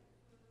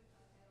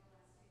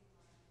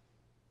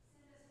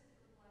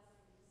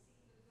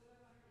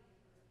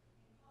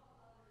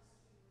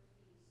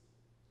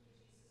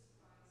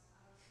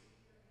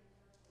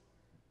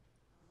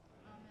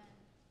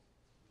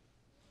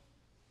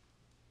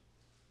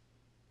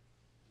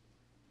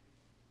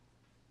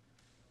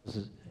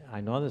 I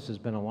know this has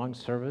been a long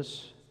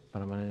service,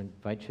 but I'm going to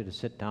invite you to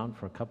sit down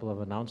for a couple of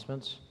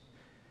announcements.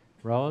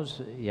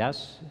 Rose,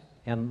 yes?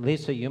 And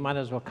Lisa, you might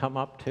as well come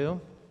up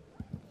too.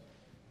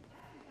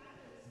 I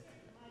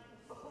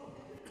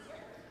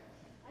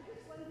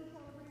just wanted to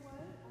tell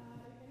everyone,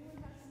 if anyone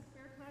has some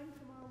spare time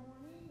tomorrow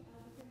morning,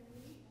 we're going to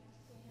meet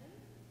at 10,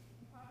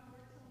 probably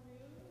work till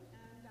noon,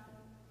 and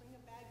bring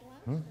a bag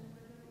lunch, and we're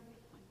going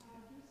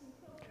to do some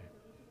cooking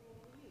for the people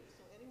of the youth.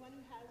 So anyone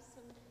who has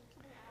some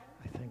couple hours,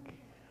 I think.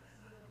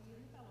 will be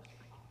in the fellowship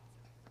hall.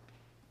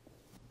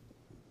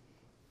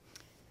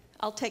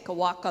 I'll take a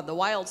walk on the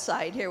wild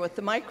side here with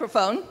the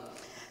microphone.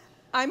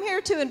 I'm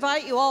here to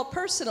invite you all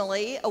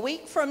personally a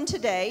week from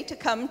today to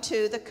come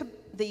to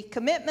the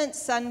Commitment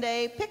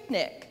Sunday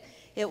picnic.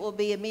 It will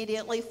be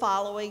immediately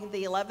following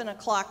the 11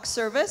 o'clock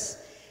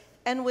service,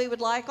 and we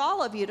would like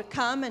all of you to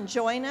come and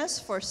join us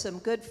for some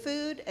good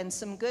food and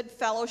some good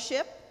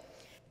fellowship.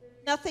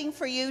 There's nothing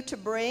for you to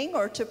bring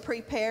or to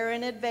prepare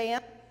in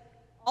advance.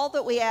 All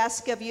that we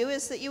ask of you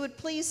is that you would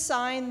please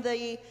sign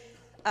the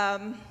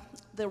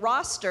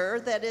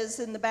roster that is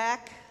in the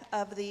back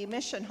of the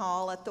mission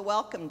hall at the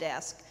welcome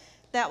desk.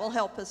 That will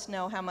help us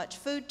know how much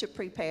food to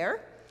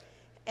prepare.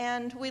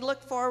 And we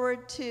look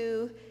forward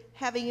to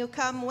having you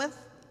come with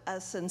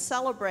us and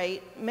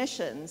celebrate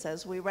missions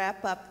as we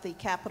wrap up the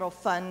Capital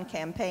Fund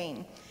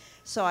campaign.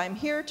 So I'm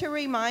here to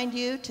remind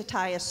you to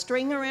tie a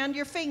string around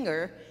your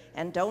finger,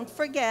 and don't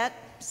forget,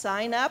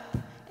 sign up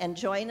and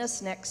join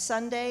us next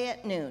Sunday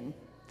at noon.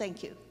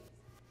 Thank you.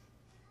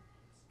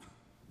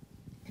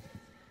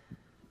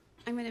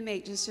 I'm going to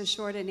make just a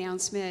short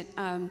announcement.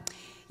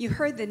 You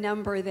heard the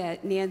number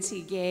that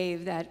Nancy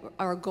gave, that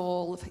our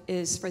goal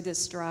is for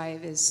this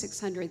drive is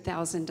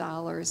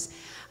 $600,000.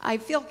 I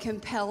feel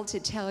compelled to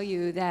tell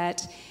you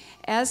that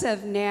as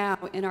of now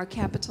in our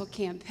capital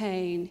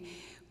campaign,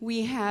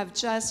 we have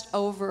just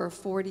over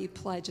 40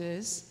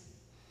 pledges,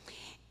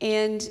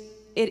 and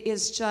it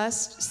is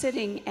just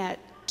sitting at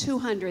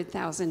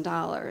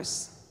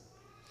 $200,000.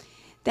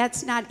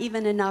 That's not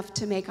even enough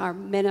to make our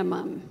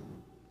minimum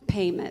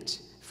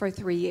payment for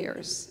 3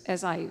 years,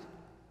 as I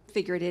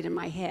figured it in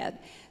my head.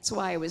 That's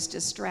why I was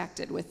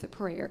distracted with the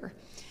prayer.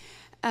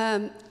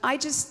 I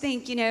just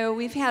think, you know,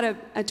 we've had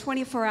a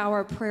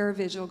 24-hour prayer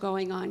vigil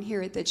going on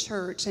here at the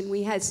church, and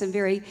we had some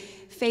very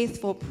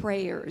faithful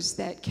prayers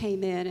that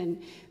came in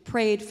and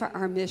prayed for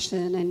our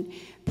mission and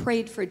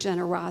prayed for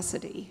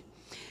generosity.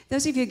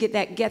 Those of you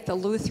that get the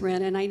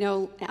Lutheran, and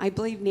I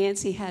believe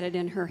Nancy had it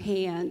in her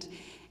hand,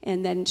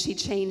 and then she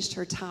changed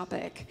her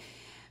topic.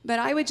 But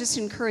I would just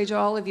encourage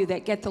all of you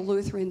that get the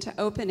Lutheran to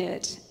open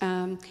it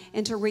and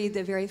to read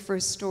the very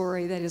first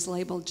story that is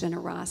labeled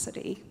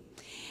generosity.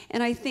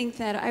 And I think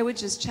that I would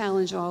just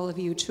challenge all of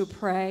you to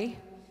pray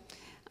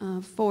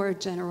for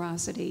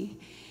generosity,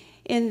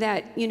 in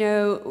that, you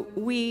know,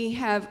 we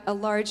have a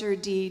larger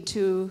deed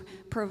to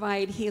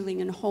provide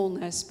healing and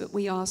wholeness, but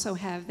we also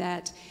have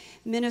that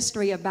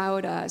ministry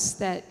about us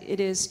that it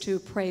is to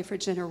pray for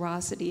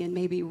generosity and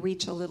maybe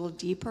reach a little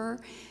deeper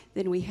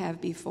than we have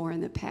before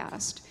in the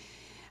past.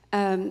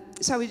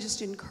 So I would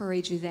just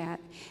encourage you that.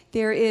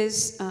 There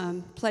is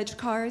pledge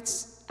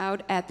cards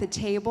out at the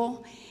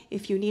table.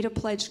 If you need a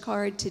pledge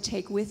card to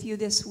take with you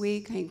this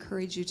week, I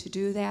encourage you to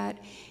do that.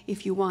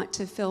 If you want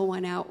to fill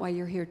one out while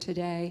you're here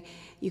today,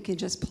 you can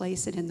just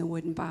place it in the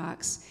wooden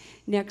box.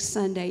 Next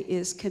Sunday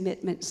is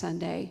Commitment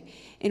Sunday,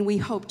 and we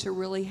hope to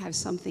really have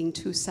something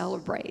to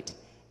celebrate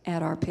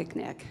at our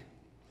picnic.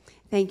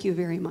 Thank you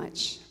very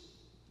much.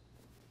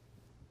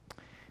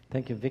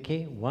 Thank you,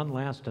 Vicki. One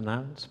last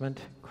announcement.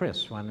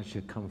 Chris, why don't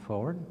you come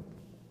forward?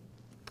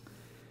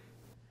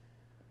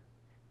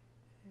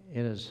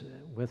 It is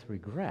with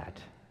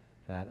regret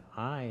that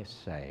I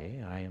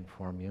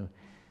inform you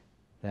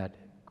that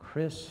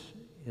Chris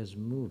is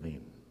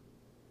moving.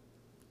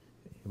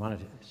 You want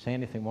to say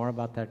anything more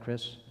about that,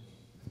 Chris?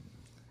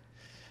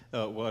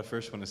 Well, I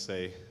first want to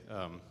say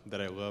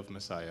that I love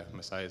Messiah.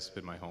 Messiah's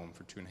been my home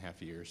for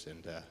 2.5 years,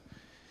 and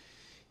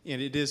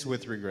it is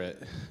with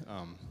regret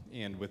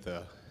and with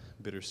a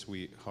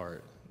bittersweet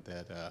heart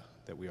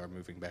that we are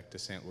moving back to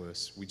St.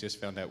 Louis. We just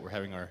found out we're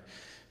having our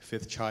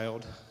 5th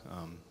child,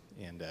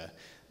 and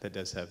that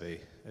does have a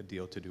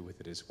deal to do with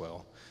it as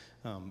well.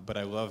 But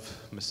I love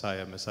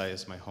Messiah. Messiah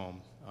is my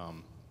home,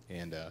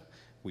 and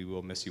we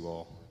will miss you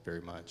all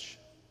very much.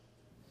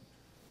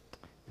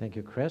 Thank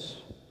you, Chris.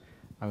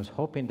 I was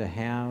hoping to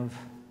have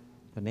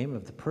the name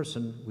of the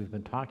person we've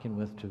been talking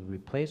with to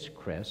replace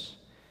Chris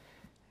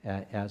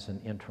as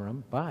an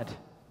interim, but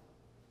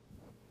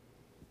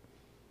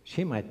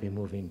she might be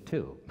moving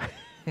too.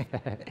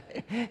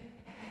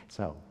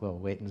 So we'll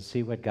wait and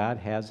see what God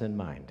has in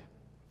mind.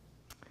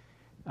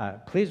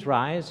 Please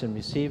rise and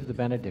receive the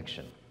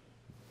benediction.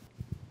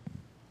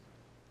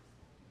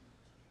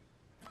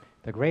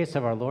 The grace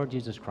of our Lord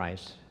Jesus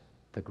Christ,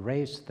 the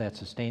grace that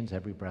sustains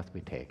every breath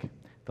we take,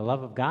 the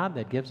love of God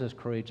that gives us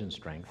courage and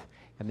strength,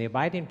 and the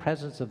abiding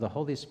presence of the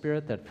Holy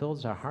Spirit that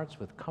fills our hearts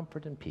with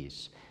comfort and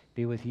peace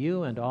be with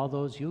you and all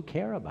those you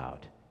care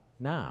about,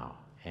 now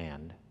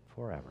and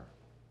forever.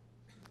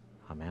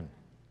 Amen.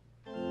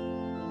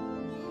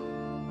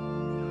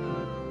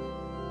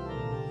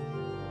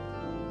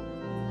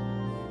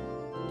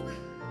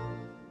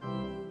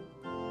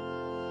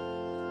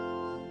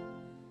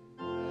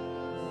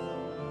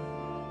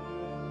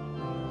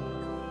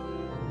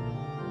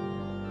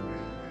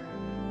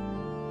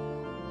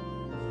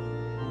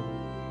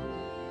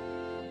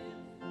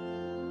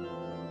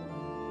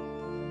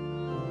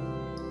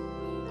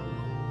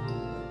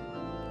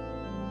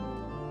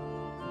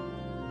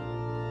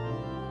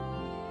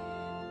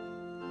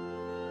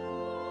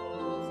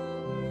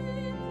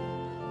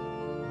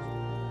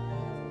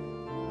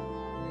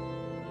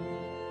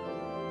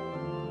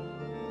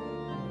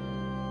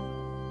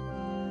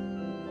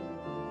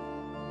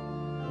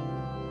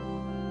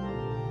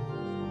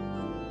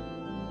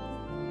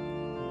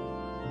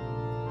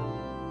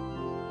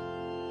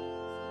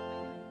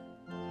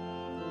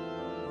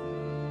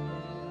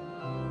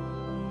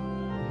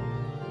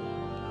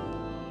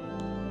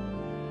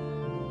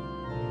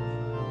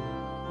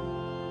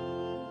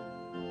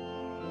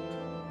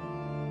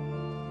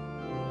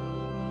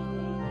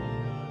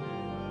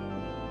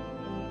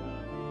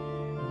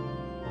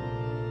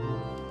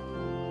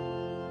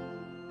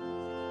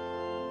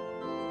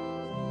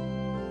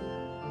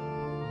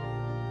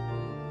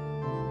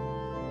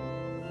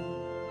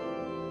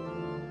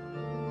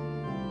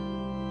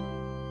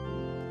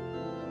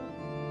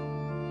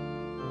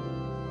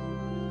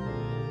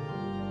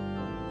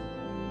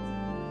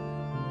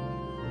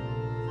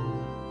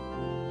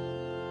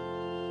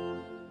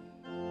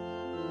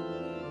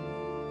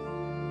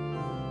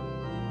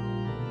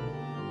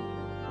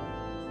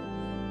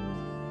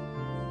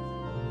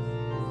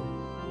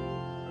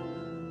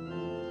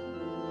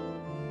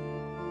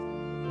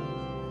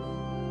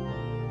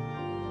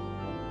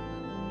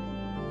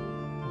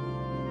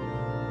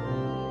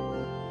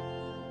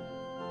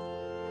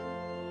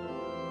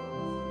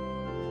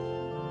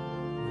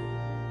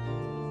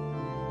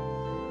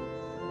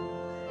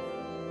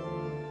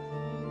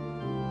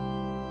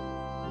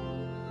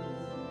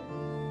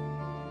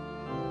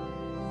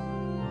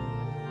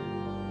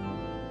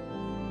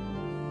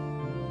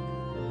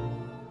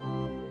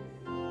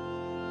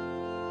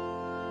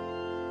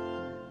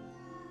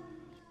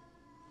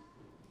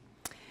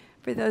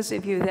 For those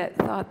of you that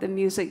thought the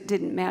music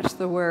didn't match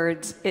the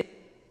words,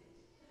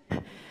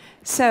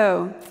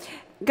 so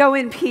go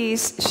in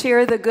peace,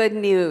 share the good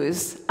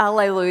news.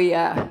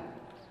 Alleluia.